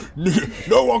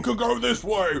no one can go this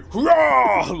way,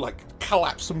 hurrah! Like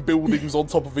collapse some buildings on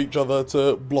top of each other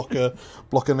to block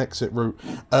an exit route.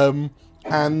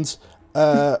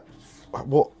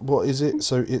 What is it?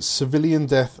 So it's civilian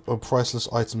death or priceless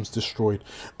items destroyed.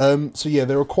 So yeah,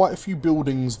 there are quite a few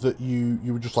buildings that you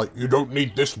were just like, you don't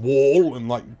need this wall, and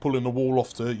like pulling a wall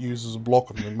off to use as a block,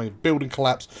 and then made a building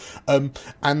collapse.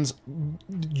 And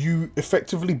you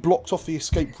effectively blocked off the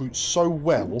escape route so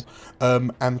well,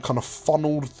 and kind of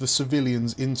funneled the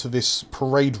civilians into this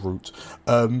parade route,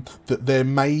 that there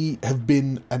may have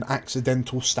been an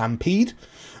accidental stampede,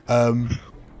 and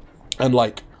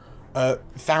like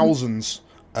thousands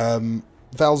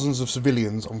of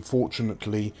civilians,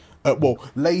 unfortunately,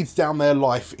 laid down their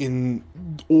life in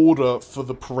order for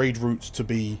the parade route to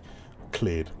be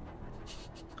cleared.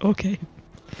 Okay.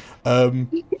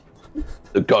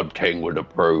 The God King would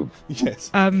approve.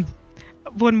 Yes.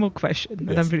 One more question,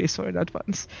 and I'm really sorry in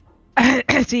advance.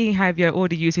 Seeing how you're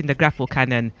already using the grapple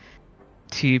cannon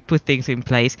to put things in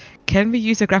place, can we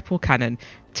use a grapple cannon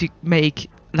to make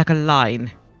like a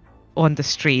line on the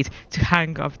street to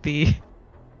hang up the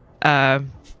the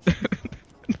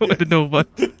normal.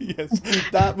 Yes,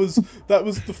 that was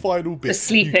the final bit. The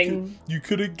sleeping. You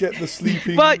couldn't get the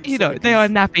sleeping. But you know, they are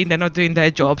napping. They're not doing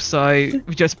their job, so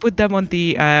we just put them on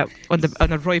the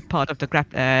rope part of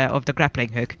the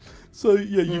grappling hook. So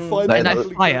yeah, you find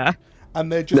them fire. And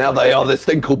they're just now they are this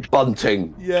thing called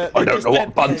bunting. Yeah, I don't know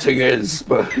what bunting is,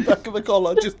 but back of the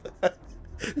collar, just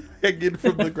hanging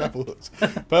from the grapple hooks.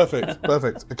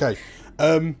 Perfect. Okay,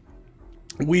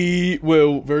 we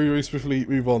will very, very swiftly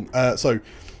move on. So,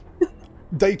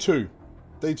 day two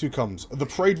comes. The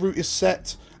parade route is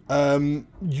set.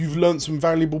 You've learned some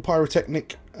valuable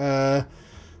pyrotechnic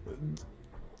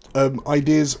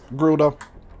ideas, Grilda.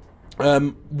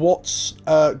 What's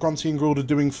Grunty and Grilda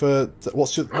doing for?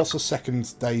 What's the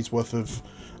second day's worth of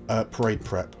parade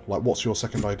prep? Like, what's your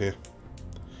second idea?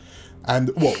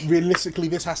 And realistically,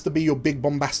 this has to be your big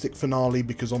bombastic finale,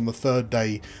 because on the third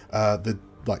day, the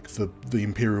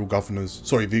Imperial governors,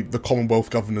 sorry, the Commonwealth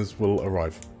governors will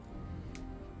arrive.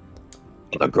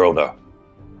 Grilda,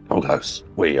 come close.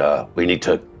 We need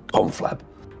to conflab.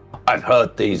 I've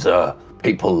heard these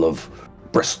people of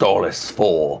Bristolis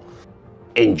IV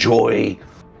enjoy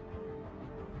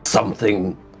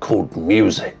something called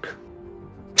music,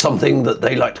 something that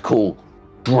they like to call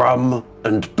drum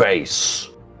and bass.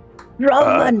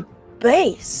 Drum and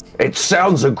bass. It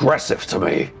sounds aggressive to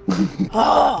me.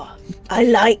 Oh, I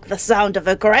like the sound of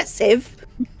aggressive.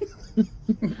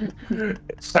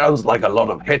 It sounds like a lot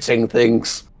of hitting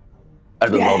things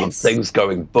and a lot of things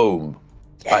going boom.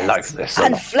 Yes. I like this.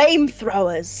 And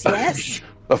flamethrowers, yes?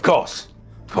 Of course.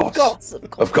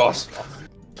 Of course.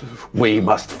 We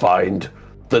must find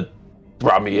the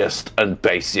drummiest and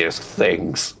bassiest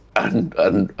things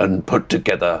and put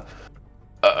together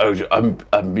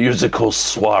a musical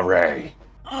soiree,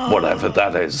 whatever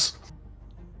that is.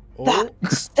 That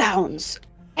sounds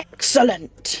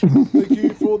excellent. Thank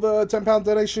you for the £10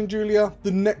 donation, Julia.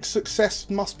 The next success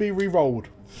must be re-rolled.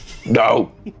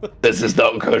 No, this is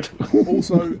not good.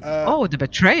 Also, the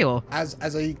betrayal.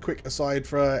 As a quick aside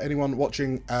for anyone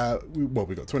watching,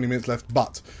 we've got 20 minutes left,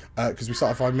 but because we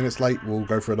started 5 minutes late, we'll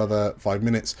go for another 5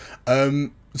 minutes.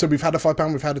 So we've had a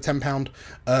 £5, we've had a £10,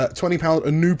 £20,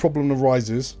 a new problem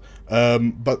arises.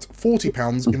 But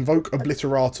 £40, invoke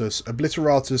Obliteratus.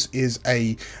 Obliteratus is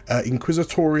a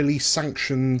inquisitorially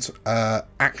sanctioned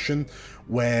action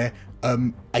where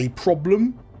a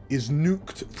problem is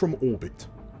nuked from orbit.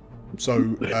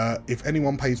 So if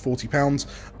anyone pays £40,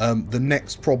 the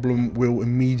next problem will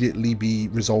immediately be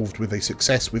resolved with a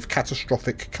success with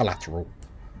catastrophic collateral.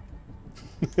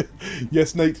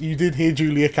 Yes, Nate, you did hear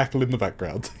Julia cackle in the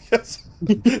background. Yes.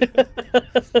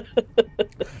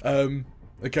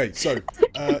 Okay, so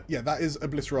that is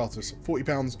Obliteratus.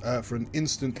 £40 for an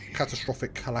instant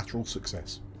catastrophic collateral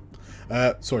success.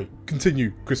 Sorry,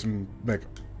 continue, Chris and Meg.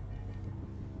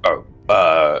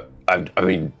 I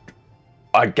mean,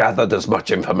 I gathered as much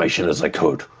information as I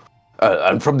could.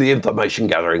 And from the information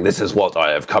gathering, this is what I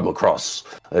have come across.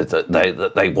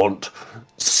 That they want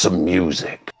some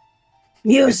music.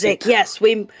 Music, yes.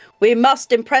 We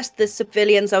must impress the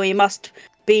civilians, and we must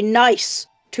be nice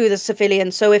to the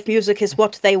civilians. So if music is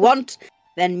what they want,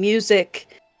 then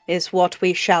music is what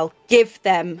we shall give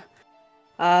them.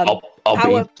 I'll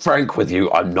be frank with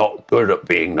you, I'm not good at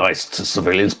being nice to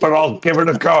civilians, but I'll give it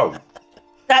a go.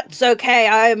 That's okay.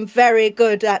 I am very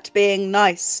good at being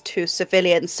nice to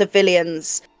civilians.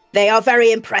 Civilians, they are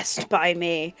very impressed by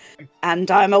me. And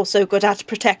I'm also good at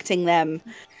protecting them.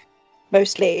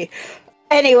 Mostly.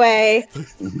 Anyway,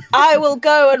 I will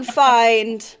go and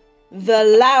find the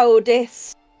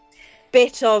loudest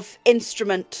bit of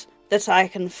instrument that I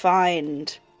can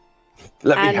find.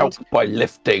 Let me help by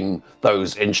lifting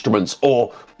those instruments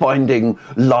or finding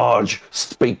large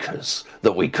speakers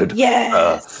that we could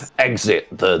exit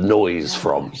the noise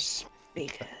from.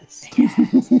 Speakers.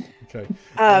 Yes. Okay.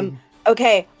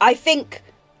 Okay, I think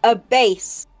a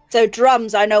bass. So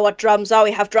drums, I know what drums are.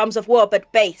 We have drums of war,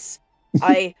 but bass.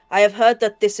 I have heard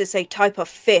that this is a type of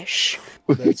fish.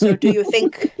 So do you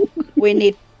think we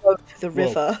need to go to the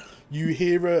river? You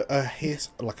hear a hiss,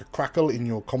 like a crackle in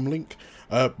your comlink.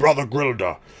 Brother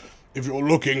Grilda, if you're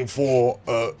looking for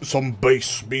some bass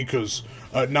speakers,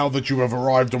 now that you have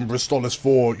arrived on Bristolis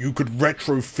IV, you could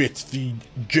retrofit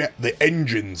the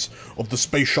engines of the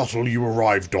space shuttle you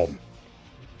arrived on.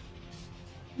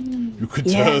 You could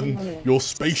turn your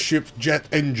spaceship jet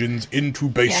engines into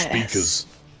bass speakers.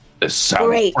 This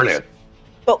sounds brilliant.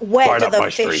 But where do the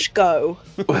fish go?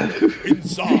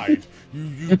 Inside.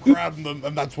 You grab them,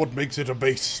 and that's what makes it a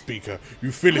bass speaker.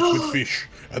 You fill it with fish,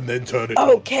 and then turn it on.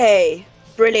 Okay,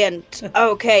 brilliant.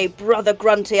 Okay, Brother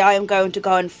Grunty, I am going to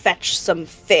go and fetch some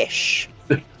fish.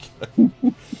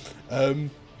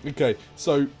 Okay,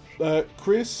 so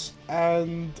Chris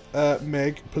and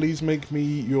Meg, please make me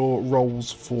your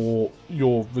rolls for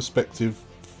your respective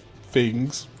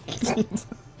things.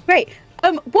 Great.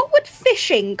 What would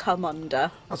fishing come under?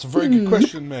 That's a very good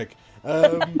question, Meg.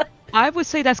 I would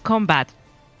say that's combat.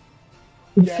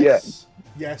 Yes.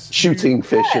 Shooting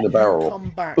fish in a barrel. You come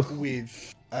back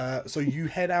with. So you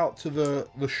head out to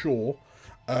the shore.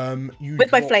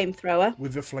 With my flamethrower.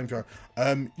 With your flamethrower.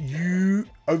 You,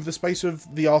 over the space of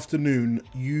the afternoon,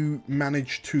 you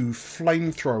manage to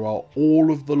flamethrower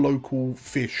all of the local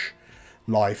fish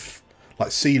life,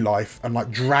 like sea life, and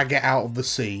like drag it out of the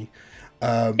sea.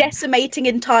 Decimating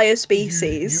entire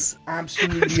species. You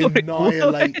absolutely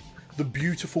annihilate the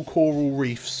beautiful coral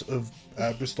reefs of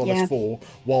Bristolis IV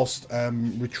whilst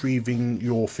retrieving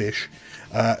your fish.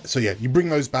 So yeah, you bring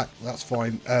those back, that's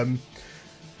fine.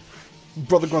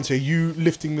 Brother Grunty, are you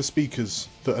lifting the speakers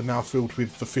that are now filled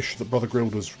with the fish that Brother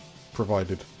Grilda's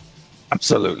provided?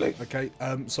 Absolutely. Okay,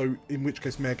 so in which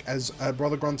case, Meg, as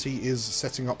Brother Grunty is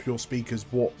setting up your speakers,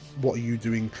 what are you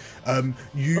doing?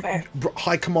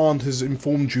 High Command has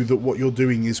informed you that what you're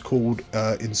doing is called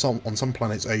on some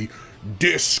planets a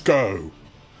disco.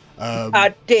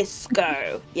 A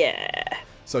disco, yeah.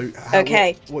 So,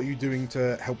 Okay. what are you doing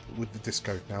to help with the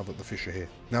disco now that the fish are here?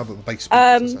 Now that the base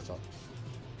speakers are set up?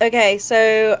 Okay,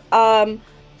 so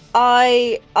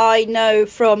I know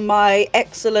from my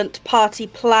excellent party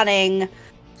planning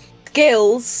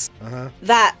skills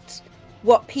that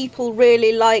what people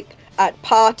really like at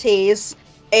parties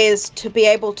is to be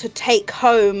able to take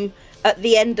home at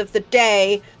the end of the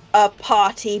day a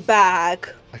party bag.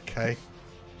 Okay.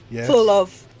 Yes. Full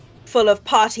of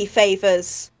party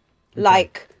favors,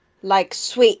 like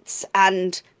sweets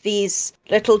and these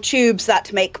little tubes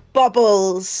that make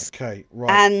bubbles. Okay,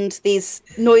 right. And these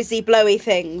noisy blowy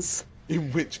things.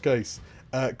 In which case,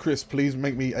 Chris, please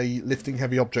make me a lifting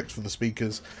heavy objects for the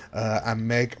speakers, and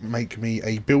Meg, make me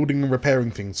a building and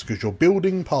repairing things, because you're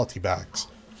building party bags.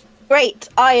 Great,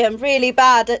 I am really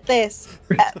bad at this.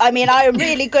 I mean, I am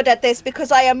really good at this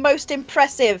because I am most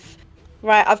impressive.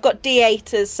 Right, I've got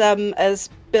D8 as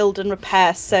build and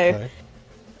repair, so... Okay.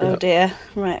 Oh dear.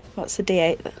 Right, what's a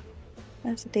D8?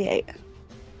 There's a D8.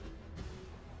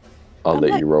 I'll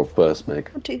let you roll first, Meg.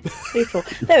 1, 2, 3, 4.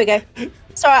 There we go.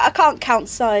 Sorry, I can't count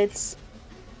sides.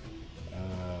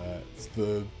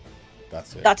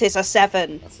 That's it. That is a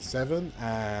 7. That's a 7,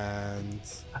 and...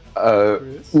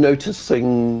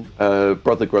 Noticing,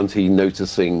 Brother Grunty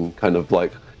noticing kind of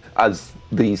like, as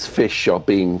these fish are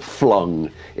being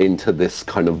flung into this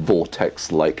kind of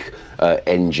vortex-like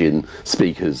engine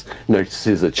speakers,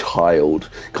 notices a child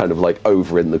kind of like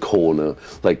over in the corner,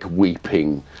 like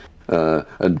weeping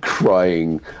and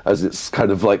crying, as it's kind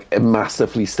of like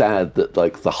massively sad that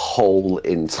like the whole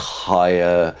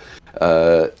entire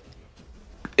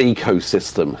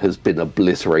ecosystem has been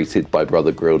obliterated by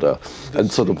Brother Grilda,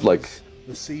 and sort of like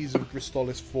the seas of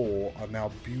Bristolis IV are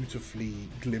now beautifully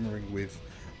glimmering with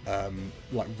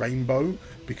like rainbow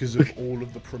because of all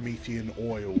of the Promethean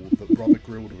oil that Brother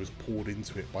Grilda has poured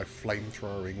into it by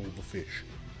flamethrowing all the fish.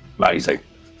 amazing.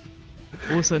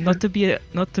 Also, not to be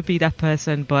that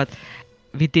person, but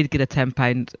we did get a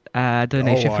 £10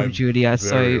 donation from Julia,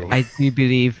 so I do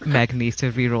believe Meg needs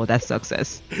to reroll that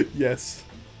success. Yes.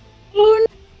 Oh,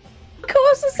 no. Of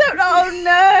course it's so... Oh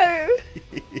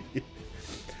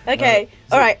no! Okay,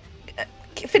 alright.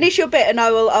 Finish your bit and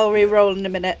I'll re-roll in a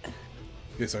minute.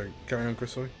 Yeah, sorry. Carry on,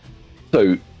 Chris, sorry.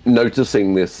 So,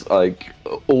 noticing this, like,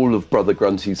 all of Brother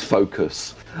Grunty's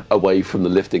focus away from the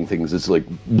lifting things is like...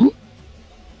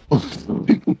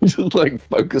 just like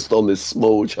focused on this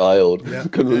small child.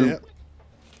 Yeah.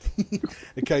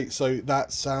 Okay, so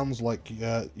that sounds like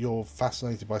you're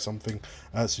fascinated by something.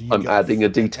 So you I'm adding a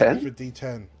D10. A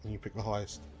D10, and you pick the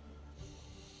highest.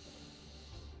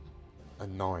 A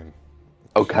 9.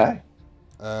 Okay.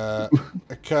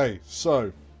 Okay,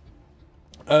 so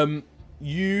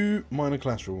you minor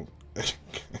collateral.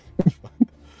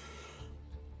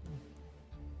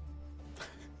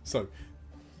 So,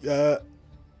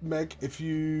 Meg, if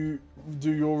you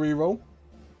do your reroll.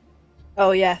 Oh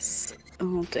yes.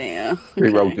 Oh dear. Okay.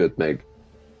 Reroll good, Meg.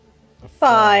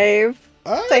 5.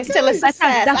 Okay. So still a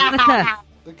success. That's better.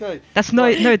 Okay. That's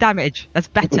no damage. That's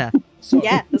better. So,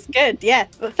 Yeah, that's good. Yeah.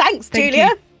 Well, thanks, Thank Julia.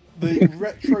 you.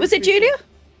 The Was it Julia?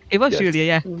 It was Yes. Julia,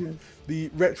 yeah. The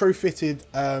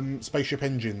retrofitted spaceship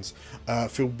engines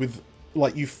filled with,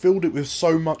 like, you filled it with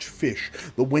so much fish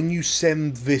that when you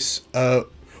send this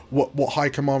what High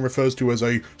Command refers to as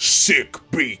a sick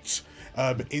beat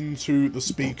into the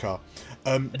speaker,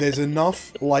 there's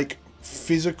enough like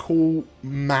physical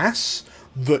mass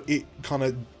that it kind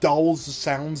of dulls the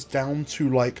sounds down to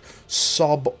like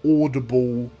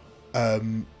sub-audible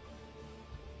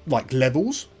like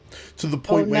levels, to the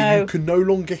point where you can no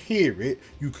longer hear it,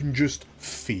 you can just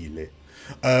feel it.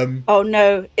 Oh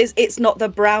no, it's not the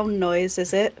brown noise,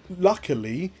 is it?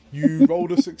 Luckily, you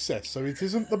rolled a success, so it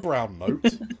isn't the brown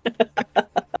note.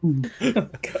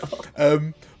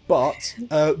 But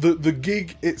the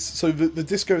gig, the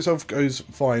disco itself goes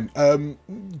fine.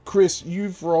 Chris,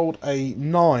 you've rolled a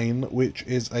 9, which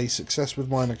is a success with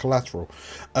minor collateral.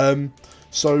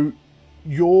 So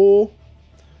you're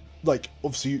like,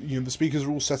 obviously, you know, the speakers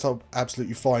are all set up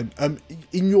absolutely fine.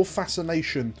 In your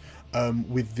fascination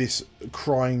with this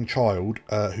crying child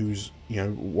who's, you know,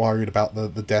 worried about the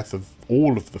death of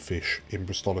all of the fish in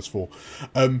Bristolis IV,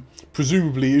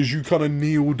 presumably as you kind of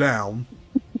kneel down,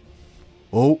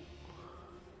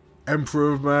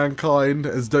 Emperor of Mankind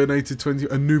has donated 20,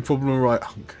 a new problem, right?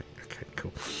 Okay,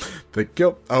 cool. Thank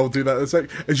you. I'll do that in a sec.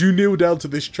 As you kneel down to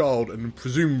this child and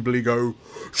presumably go,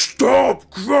 "Stop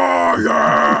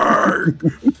crying!"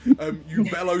 You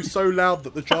bellow so loud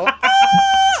that the child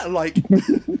like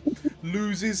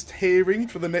loses hearing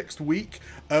for the next week.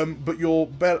 But you're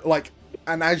like,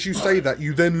 and as you say that,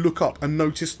 you then look up and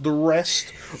notice the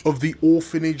rest of the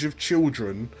orphanage of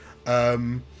children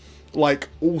like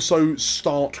also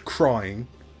start crying.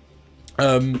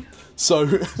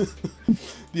 So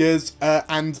yes,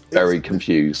 and very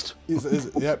confused.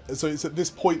 Yeah, so it's at this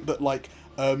point that like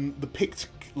the picked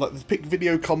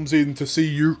video comes in to see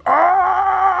you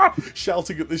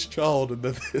shouting at this child, and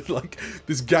then like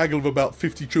this gaggle of about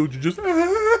 50 children just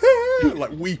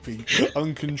like weeping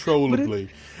uncontrollably.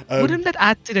 Wouldn't that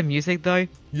add to the music though?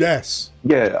 Yes.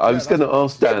 Yeah, I was going to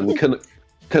ask Dan,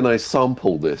 can I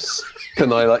sample this?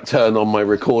 Can I like turn on my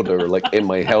recorder like in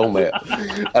my helmet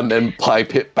and then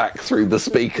pipe it back through the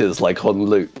speakers like on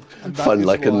loop? Find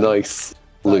like a nice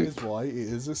loop. That is why it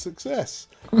is a success.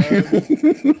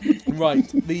 Right,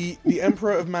 the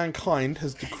Emperor of Mankind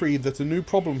has decreed that a new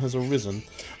problem has arisen.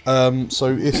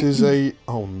 So this is an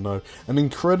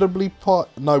incredibly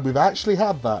no, we've actually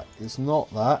had that. It's not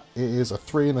that. It is a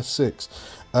 3 and a 6.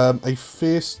 A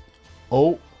fierce.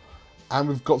 And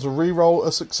we've got to re-roll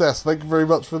a success. Thank you very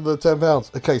much for the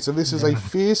 £10. Okay, so this is a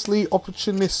fiercely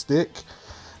opportunistic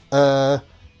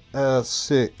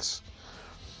 6.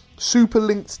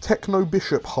 Superlinked Techno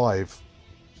Bishop Hive.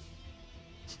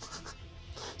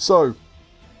 So,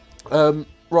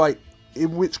 right,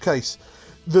 in which case,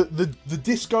 the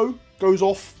disco goes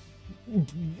off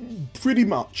pretty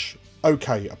much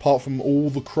okay, apart from all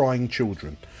the crying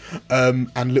children,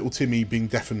 and little Timmy being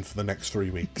deafened for the next 3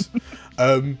 weeks.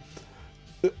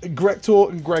 Grector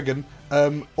and Gregan,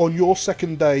 on your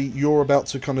second day, you're about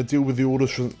to kind of deal with the Order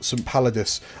of St.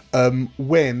 Palladis,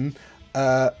 when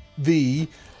the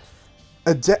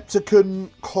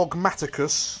Adepticon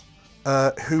Cogmaticus,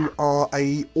 who are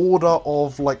a order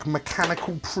of like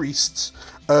mechanical priests,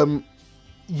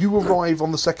 you arrive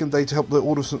on the second day to help the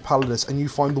Order of St. Palladis, and you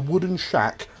find the wooden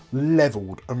shack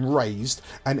leveled and raised,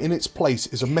 and in its place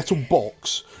is a metal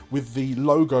box with the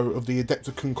logo of the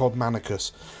Adepticon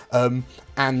Cogmaticus,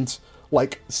 and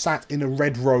like sat in a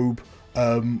red robe,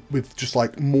 with just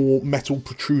like more metal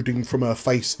protruding from her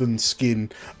face than skin.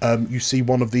 You see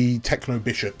one of the techno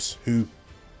bishops who,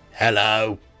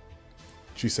 "Hello,"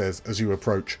 she says as you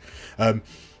approach.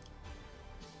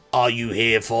 Are you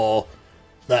here to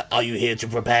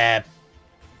prepare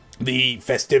the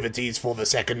festivities for the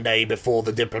second day before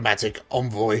the diplomatic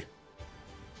envoy's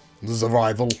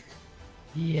arrival?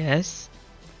 Yes.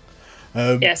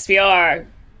 Yes, we are.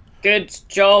 Good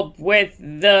job with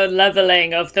the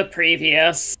leveling of the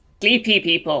previous sleepy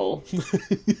people.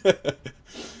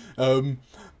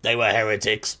 They were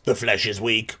heretics. The flesh is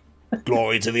weak.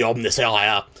 Glory to the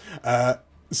Omnissiah. I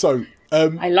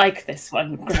like this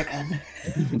one, Gregan.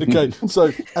 Okay,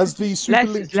 so as the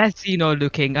superlinked... Let's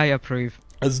looking, I approve.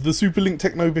 As the Superlink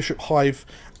Techno Bishop Hive,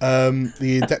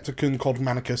 the Adepticon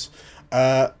Cogmaticus,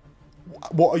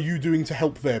 what are you doing to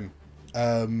help them?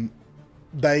 You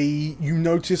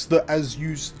notice that as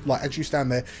you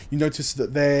stand there, you notice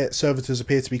that their servitors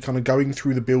appear to be kind of going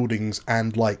through the buildings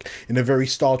and like in a very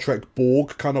Star Trek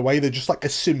Borg kind of way, they're just like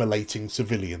assimilating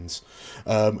civilians,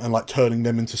 and like turning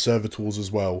them into servitors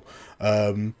as well.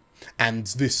 And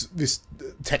this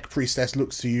tech priestess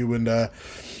looks to you and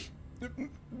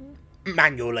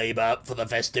manual labour for the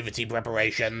festivity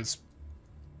preparations.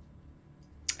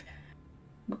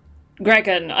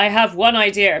 Gregan, I have one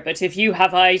idea, but if you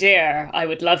have an idea, I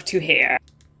would love to hear.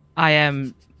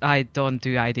 I don't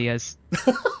do ideas.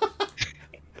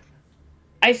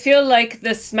 I feel like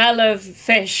the smell of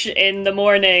fish in the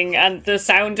morning and the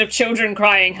sound of children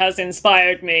crying has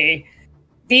inspired me.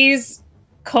 These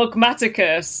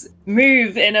Cogmaticus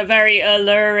move in a very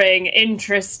alluring,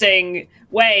 interesting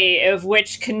way, of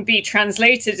which can be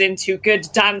translated into good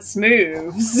dance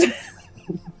moves.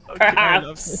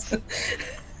 Perhaps.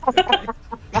 Yeah.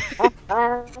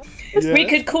 We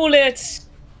could call it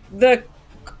the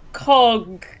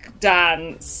cog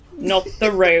dance, not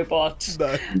the robot.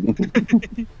 No.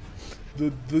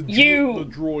 the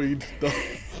droid.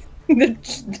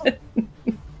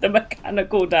 The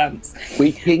mechanical dance.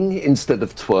 Tweaking instead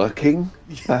of twerking,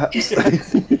 perhaps.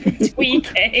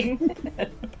 Tweaking.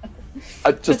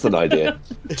 Just an idea.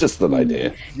 Just an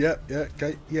idea. Yeah,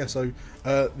 okay. Yeah, so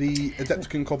the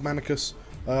Adepticon Cogmaticus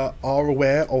are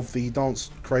aware of the dance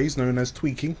craze known as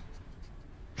tweaking.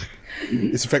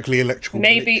 It's effectively electrical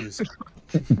glitches.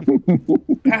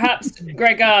 Perhaps,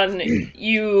 Gregan,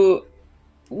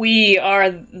 we are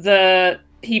the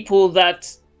people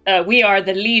that we are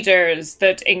the leaders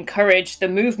that encourage the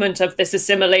movement of this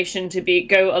assimilation to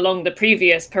go along the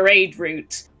previous parade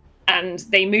route, and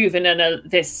they move in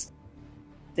this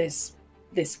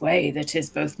way that is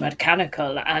both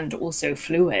mechanical and also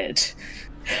fluid.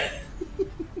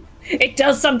 It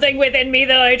does something within me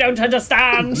that I don't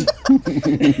understand.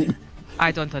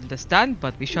 I don't understand,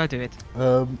 but we shall do it.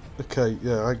 Okay,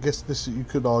 yeah, I guess you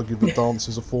could argue the dance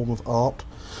is a form of art.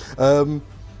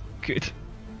 Good.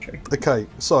 Okay,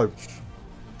 so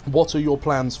what are your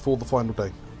plans for the final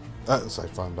day? Say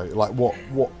final day. Like what?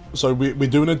 So we're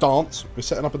doing a dance. We're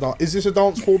setting up a dance. Is this a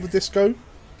dance for the disco?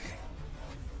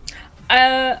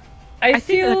 I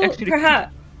feel actually...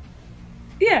 perhaps.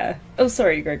 Yeah. Oh,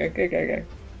 sorry, Gregor. Go.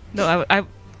 No,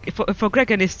 for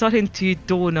Gregor, it's starting to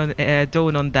dawn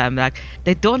on them. Like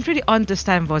they don't really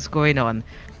understand what's going on,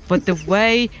 but the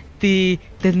way the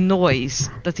noise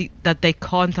that they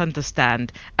can't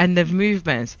understand and the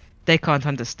movements they can't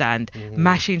understand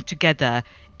mashing together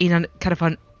in a kind of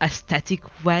an aesthetic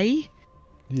way.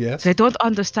 Yes. So they don't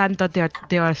understand that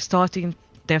they're starting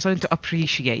to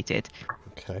appreciate it.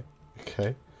 Okay.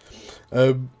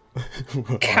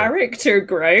 Character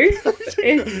growth.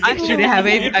 Actually, I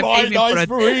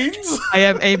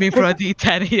am aiming for a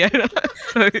D10 here.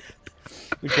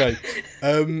 Okay.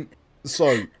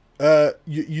 So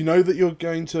you know that you're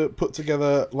going to put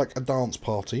together like a dance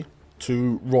party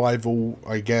to rival,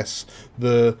 I guess,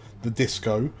 the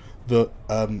disco that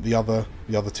the other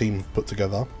team have put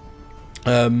together.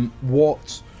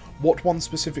 What one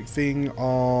specific thing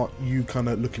are you kind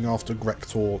of looking after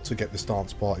Grector to get this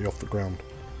dance party off the ground?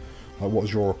 Like, what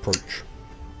is your approach?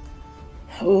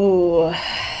 Oh.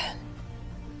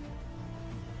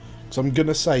 So I'm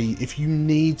gonna say, if you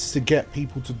need to get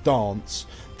people to dance,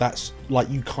 that's like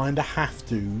you kind of have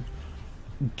to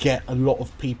get a lot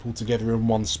of people together in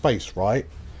one space, right?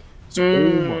 It's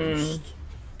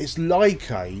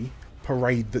like a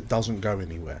parade that doesn't go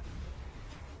anywhere.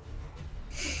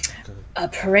 A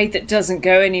parade that doesn't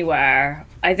go anywhere.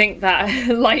 I think that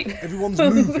like everyone's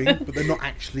moving, but they're not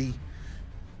actually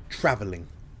traveling.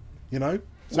 You know,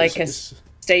 so like a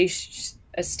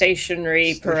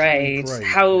stationary parade.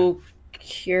 How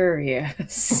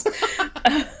curious.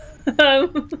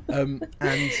 And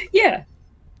yeah.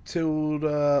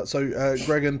 Tilda. So,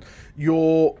 Gregan,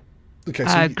 you're okay.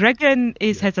 So Gregan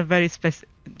has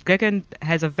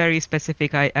a very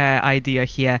specific idea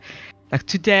here. Like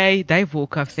today, they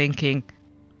woke up thinking,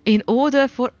 in order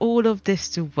for all of this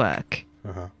to work,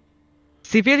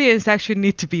 civilians actually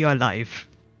need to be alive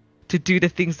to do the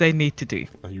things they need to do.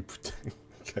 Are you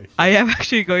okay? I am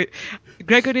actually going.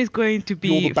 Gregor is going to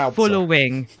be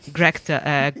following Grector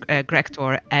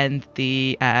and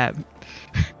the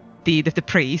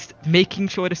priest, making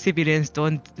sure the civilians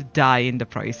don't die in the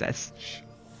process.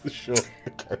 Sure.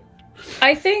 Okay.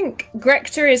 I think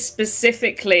Grector is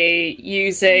specifically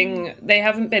using. They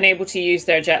haven't been able to use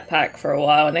their jetpack for a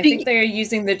while, and I think they are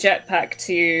using the jetpack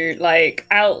to like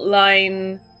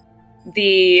outline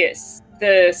the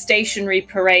stationary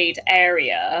parade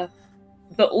area,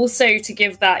 but also to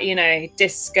give that, you know,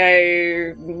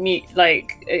 disco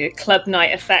club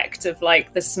night effect of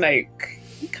like the smoke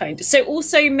kind of. So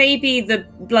also maybe the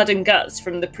blood and guts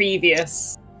from the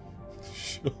previous.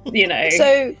 You know,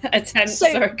 attempts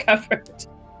are covered.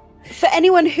 For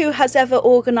anyone who has ever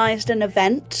organised an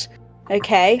event,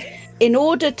 okay, in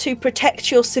order to protect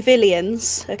your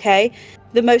civilians, okay,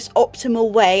 the most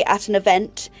optimal way at an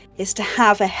event is to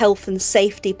have a health and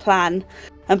safety plan.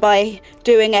 And by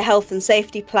doing a health and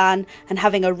safety plan and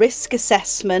having a risk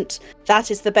assessment, that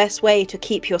is the best way to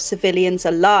keep your civilians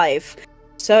alive.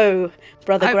 So,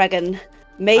 Brother Gregan,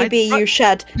 maybe you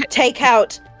should take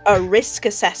out a risk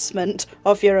assessment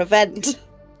of your event.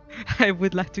 I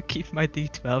would like to keep my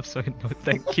D12, so no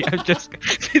thank you. I'm just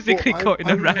physically going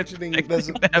around.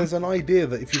 There's an idea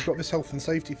that if you've got this health and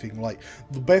safety thing, like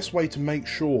the best way to make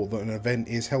sure that an event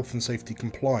is health and safety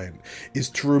compliant is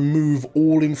to remove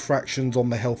all infractions on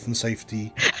the health and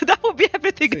safety. That would be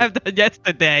everything I've done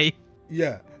yesterday.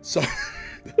 Yeah. So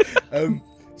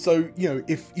so, you know,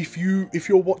 if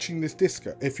you're watching this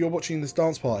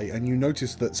dance party and you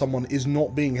notice that someone is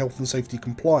not being health and safety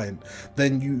compliant,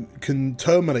 then you can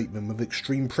terminate them with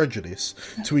extreme prejudice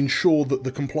to ensure that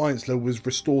the compliance level is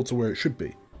restored to where it should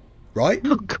be. Right?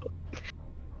 Oh, God.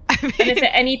 And if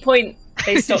at any point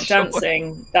they stop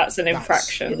dancing, that's an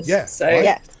infraction. Yeah. So right?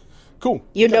 Yeah. Cool.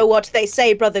 You know what they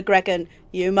say, Brother Gregan,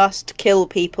 you must kill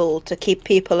people to keep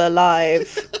people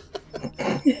alive.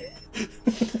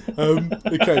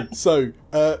 Okay, so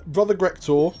Brother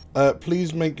Grector,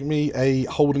 please make me a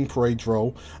holding parades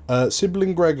roll.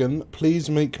 Sibling Gregan, please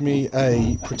make me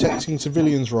a protecting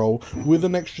civilians roll with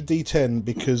an extra D10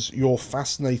 because you're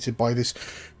fascinated by this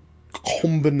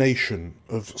combination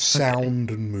of sound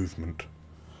and movement.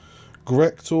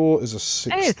 Grector is a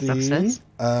 16,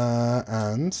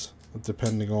 and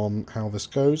depending on how this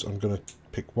goes, I'm going to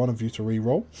pick one of you to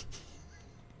re-roll.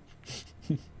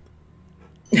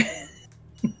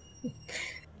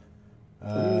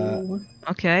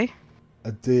 Okay.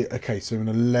 Okay, so an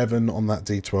 11 on that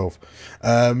D12.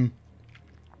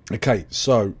 Okay,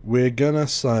 so we're gonna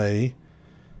say,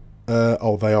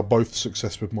 oh, they are both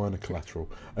success with minor collateral.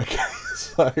 Okay,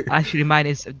 so Actually, mine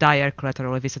is dire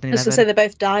collateral if it's an I was 11. going to say they're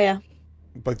both dire.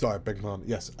 both die. Beg your pardon.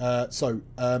 Yes. So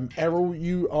Errol,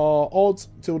 you are odds.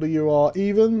 Tilda, you are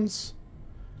evens.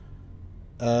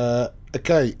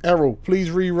 Okay, Errol,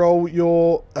 please re-roll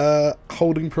your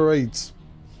holding parades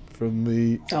from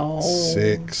the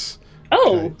 6.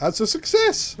 Oh, Okay, that's a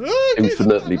success. Oh, okay,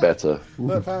 Infinitely better.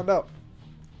 That found out.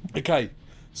 Okay,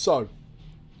 so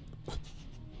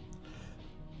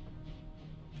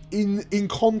in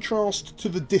contrast to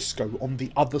the disco on the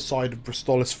other side of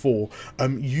Bristolis IV,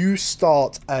 you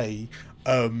start a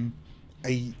kind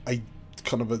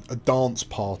of a dance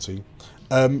party.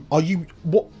 Are you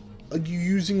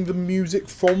using the music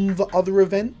from the other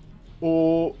event,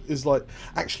 or is like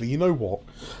actually, you know what?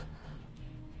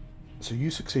 So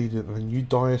you succeeded, and then you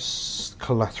die as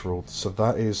collateral. So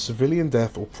that is civilian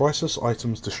death or priceless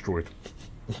items destroyed.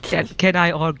 Can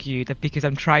I argue that because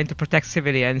I'm trying to protect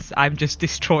civilians, I'm just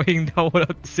destroying the whole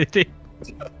of the city?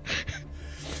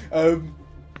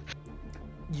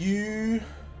 You're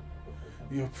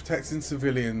protecting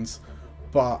civilians,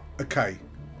 but okay.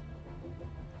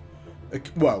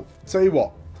 Well, tell you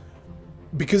what,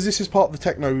 because this is part of the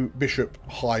Techno Bishop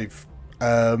Hive,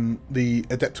 the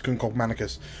Adepticon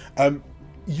Cogmanicus,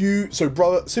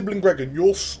 sibling Gregan,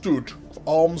 you're stood,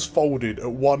 arms folded at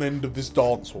one end of this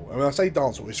dance hall. And when I say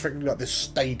dance hall, it's effectively like this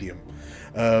stadium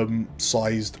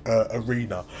sized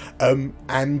arena,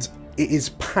 and it is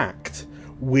packed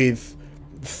with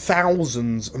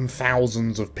thousands and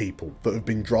thousands of people that have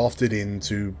been drafted in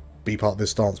to be part of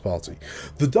this dance party.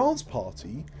 The dance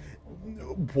party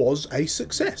was a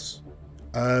success.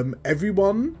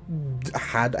 Everyone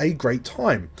had a great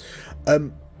time,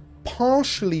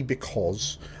 partially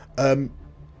because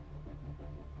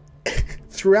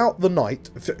throughout the night,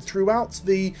 throughout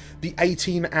the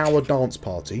 18-hour dance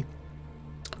party,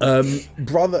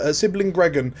 sibling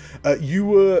Gregan, you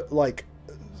were like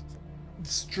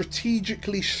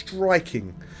strategically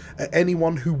striking at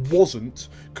anyone who wasn't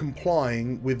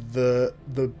complying with the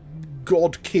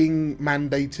God King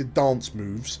mandated dance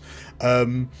moves,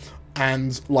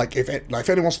 and like if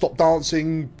anyone stopped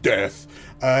dancing, death.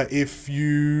 If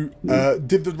you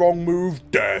did the wrong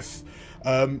move, death.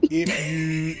 If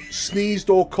you sneezed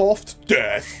or coughed,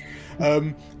 death.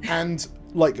 And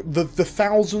like the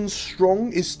 1,000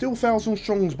 strong is still 1,000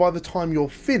 strongs by the time you're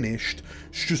finished.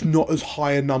 It's just not as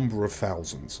high a number of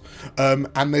thousands.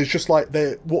 And there's just like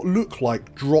what look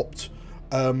like dropped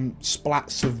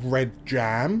splats of red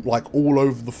jam like all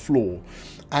over the floor.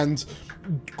 And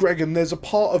Gregan, there's a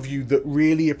part of you that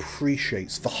really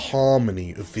appreciates the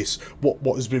harmony of this,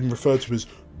 what has been referred to as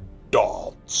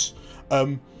dance.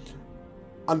 And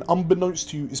unbeknownst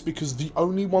to you, it's because the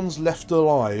only ones left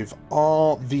alive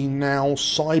are the now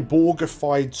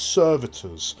cyborgified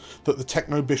servitors that the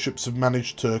Techno Bishops have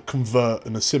managed to convert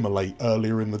and assimilate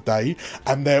earlier in the day,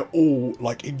 and they're all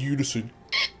like in unison.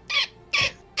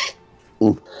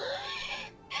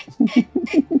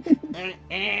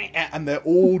 And they're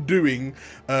all doing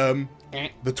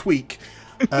the tweak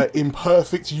in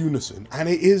perfect unison, and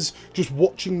it is just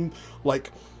watching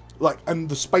and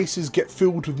the spaces get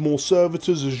filled with more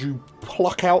servitors as you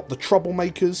pluck out the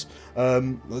troublemakers.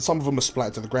 Some of them are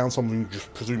splattered to the ground, some of them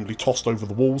just presumably tossed over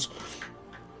the walls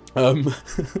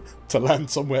to land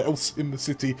somewhere else in the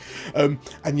city. And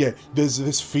yeah, there's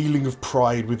this feeling of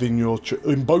pride within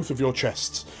in both of your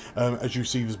chests as you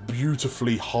see this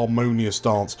beautifully harmonious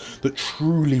dance that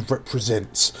truly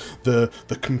represents the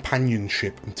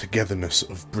companionship and togetherness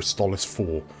of Bristolis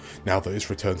IV now that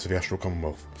it's returned to the Astral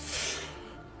Commonwealth.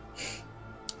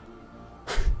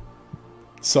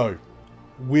 So,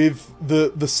 with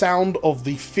the sound of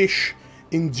the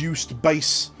fish-induced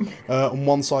bass on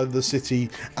one side of the city,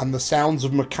 and the sounds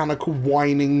of mechanical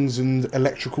whinings and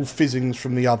electrical fizzings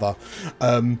from the other,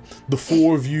 the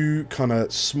four of you kind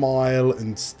of smile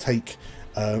and take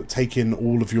in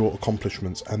all of your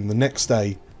accomplishments. And the next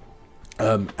day,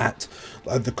 at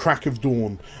the crack of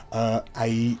dawn,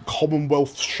 a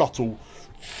Commonwealth shuttle,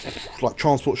 like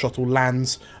transport shuttle,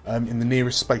 lands in the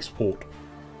nearest spaceport.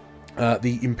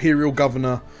 The Imperial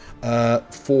Governor,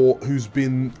 who's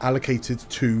been allocated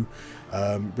to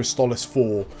Bristolis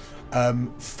IV,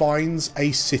 finds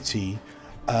a city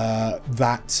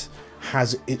that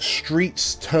has its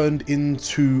streets turned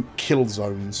into kill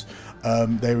zones.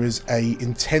 There is a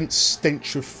intense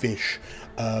stench of fish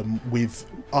with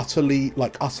utterly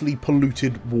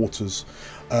polluted waters.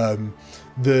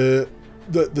 The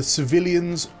the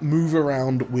civilians move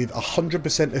around with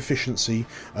 100% efficiency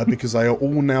because they are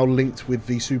all now linked with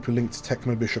the super linked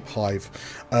Techno Bishop Hive,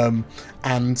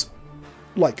 and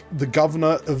like the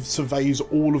governor surveys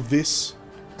all of this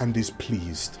and is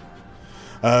pleased.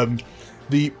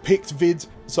 The picked vid,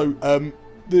 so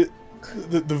the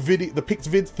picked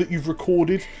vid that you've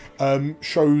recorded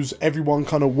shows everyone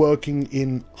kind of working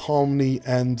in harmony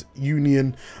and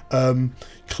union.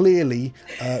 Clearly,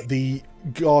 the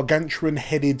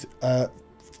gargantuan-headed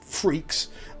freaks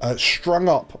strung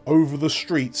up over the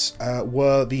streets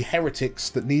were the heretics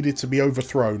that needed to be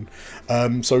overthrown.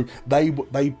 So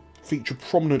they feature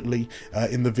prominently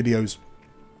in the videos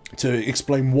to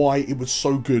explain why it was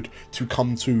so good to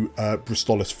come to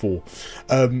Bristolis IV.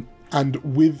 And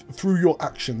through your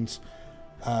actions,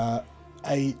 a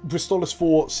Bristolis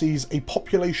IV sees a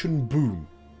population boom.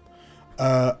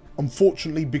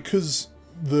 Unfortunately, because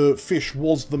the fish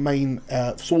was the main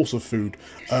source of food,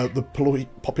 the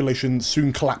population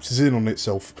soon collapses in on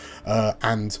itself,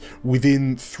 and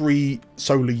within 3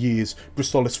 solar years,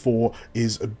 Bristolis IV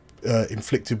is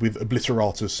inflicted with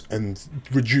obliteratus and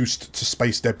reduced to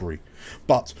space debris.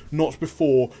 But not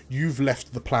before you've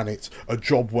left the planet. A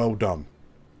job well done.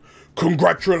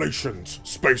 Congratulations,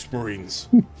 Space Marines.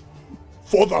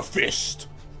 For the fist.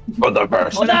 For the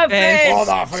first. For the For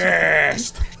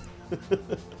fist! the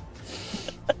fist.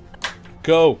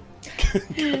 Go.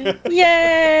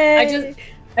 Yay!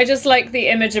 I just like the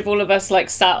image of all of us like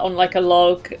sat on like a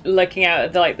log, looking out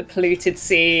at the diffused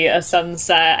sea, a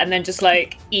sunset, and then just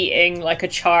like eating like a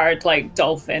charred like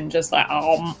dolphin, just like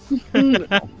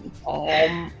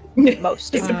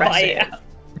Most just a bite.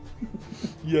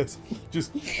 Yes,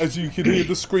 just as you can hear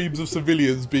the screams of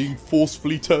civilians being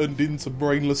forcefully turned into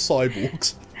brainless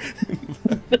cyborgs.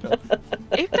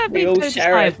 If they're We being all turned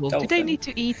share a tribal, do they dolphin. need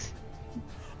to eat?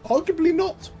 Arguably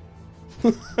not.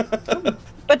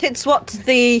 But it's what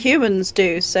the humans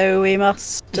do, so we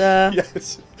must.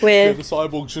 Yes. We're Yeah, the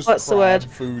cyborgs just what's the cram word?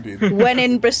 food in. when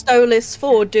in Bristolis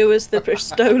IV, do as the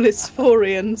Bristolis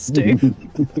Forians do.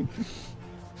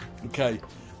 Okay.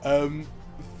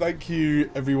 Thank you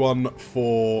everyone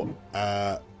for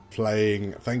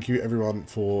playing. Thank you everyone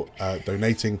for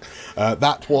donating.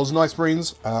 That was Nice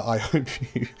Marines. I hope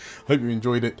you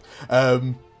enjoyed it.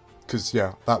 Because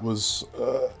yeah, that was.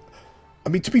 I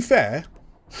mean, to be fair.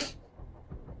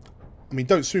 I mean,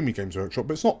 don't sue me, Games Workshop,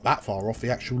 but it's not that far off the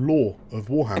actual lore of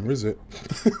Warhammer, is it?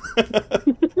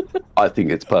 I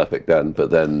think it's perfect, Dan, but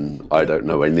then I don't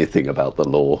know anything about the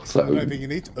lore, so... I don't think you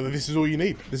need. This is all you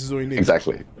need. This is all you need.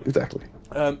 Exactly.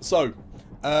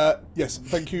 Yes,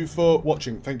 thank you for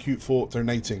watching. Thank you for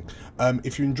donating.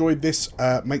 If you enjoyed this,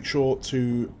 make sure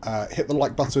to hit the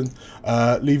like button.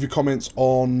 Leave your comments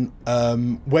on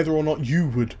whether or not you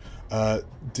would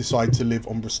decide to live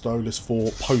on Bristolis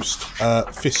IV post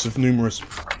Fists of Numerous.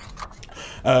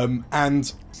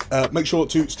 And make sure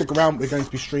to stick around. We're going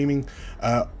to be streaming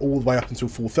all the way up until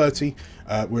 4:30.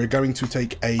 We're going to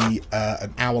take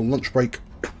an hour lunch break,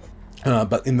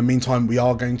 but in the meantime we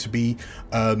are going to be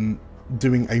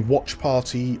doing a watch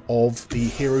party of the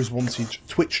Heroes Wanted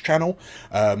Twitch channel.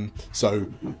 So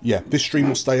yeah, this stream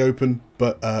will stay open,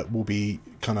 but we'll be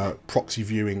kind of proxy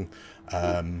viewing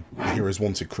the Heroes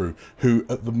Wanted crew, who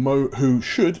at the who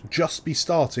should just be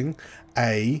starting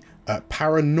a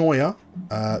paranoia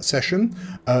session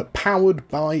powered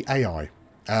by AI.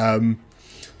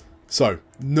 So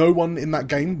no one in that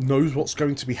game knows what's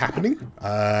going to be happening,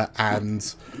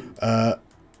 and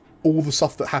all the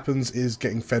stuff that happens is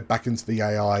getting fed back into the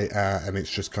AI, and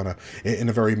it's just kind of in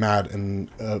a very mad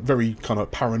and very kind of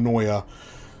paranoia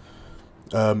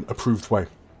approved way.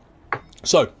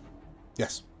 So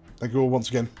yes, thank you all once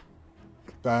again.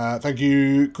 Thank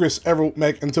you Chris, Errol,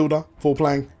 Meg and Tilda for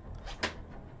playing.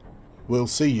 We'll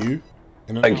see you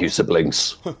in an Thank hour. you,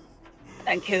 siblings.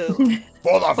 Thank you.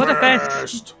 For the For the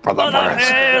fist. For the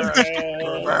first.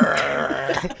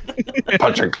 For the fist.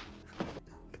 Punching.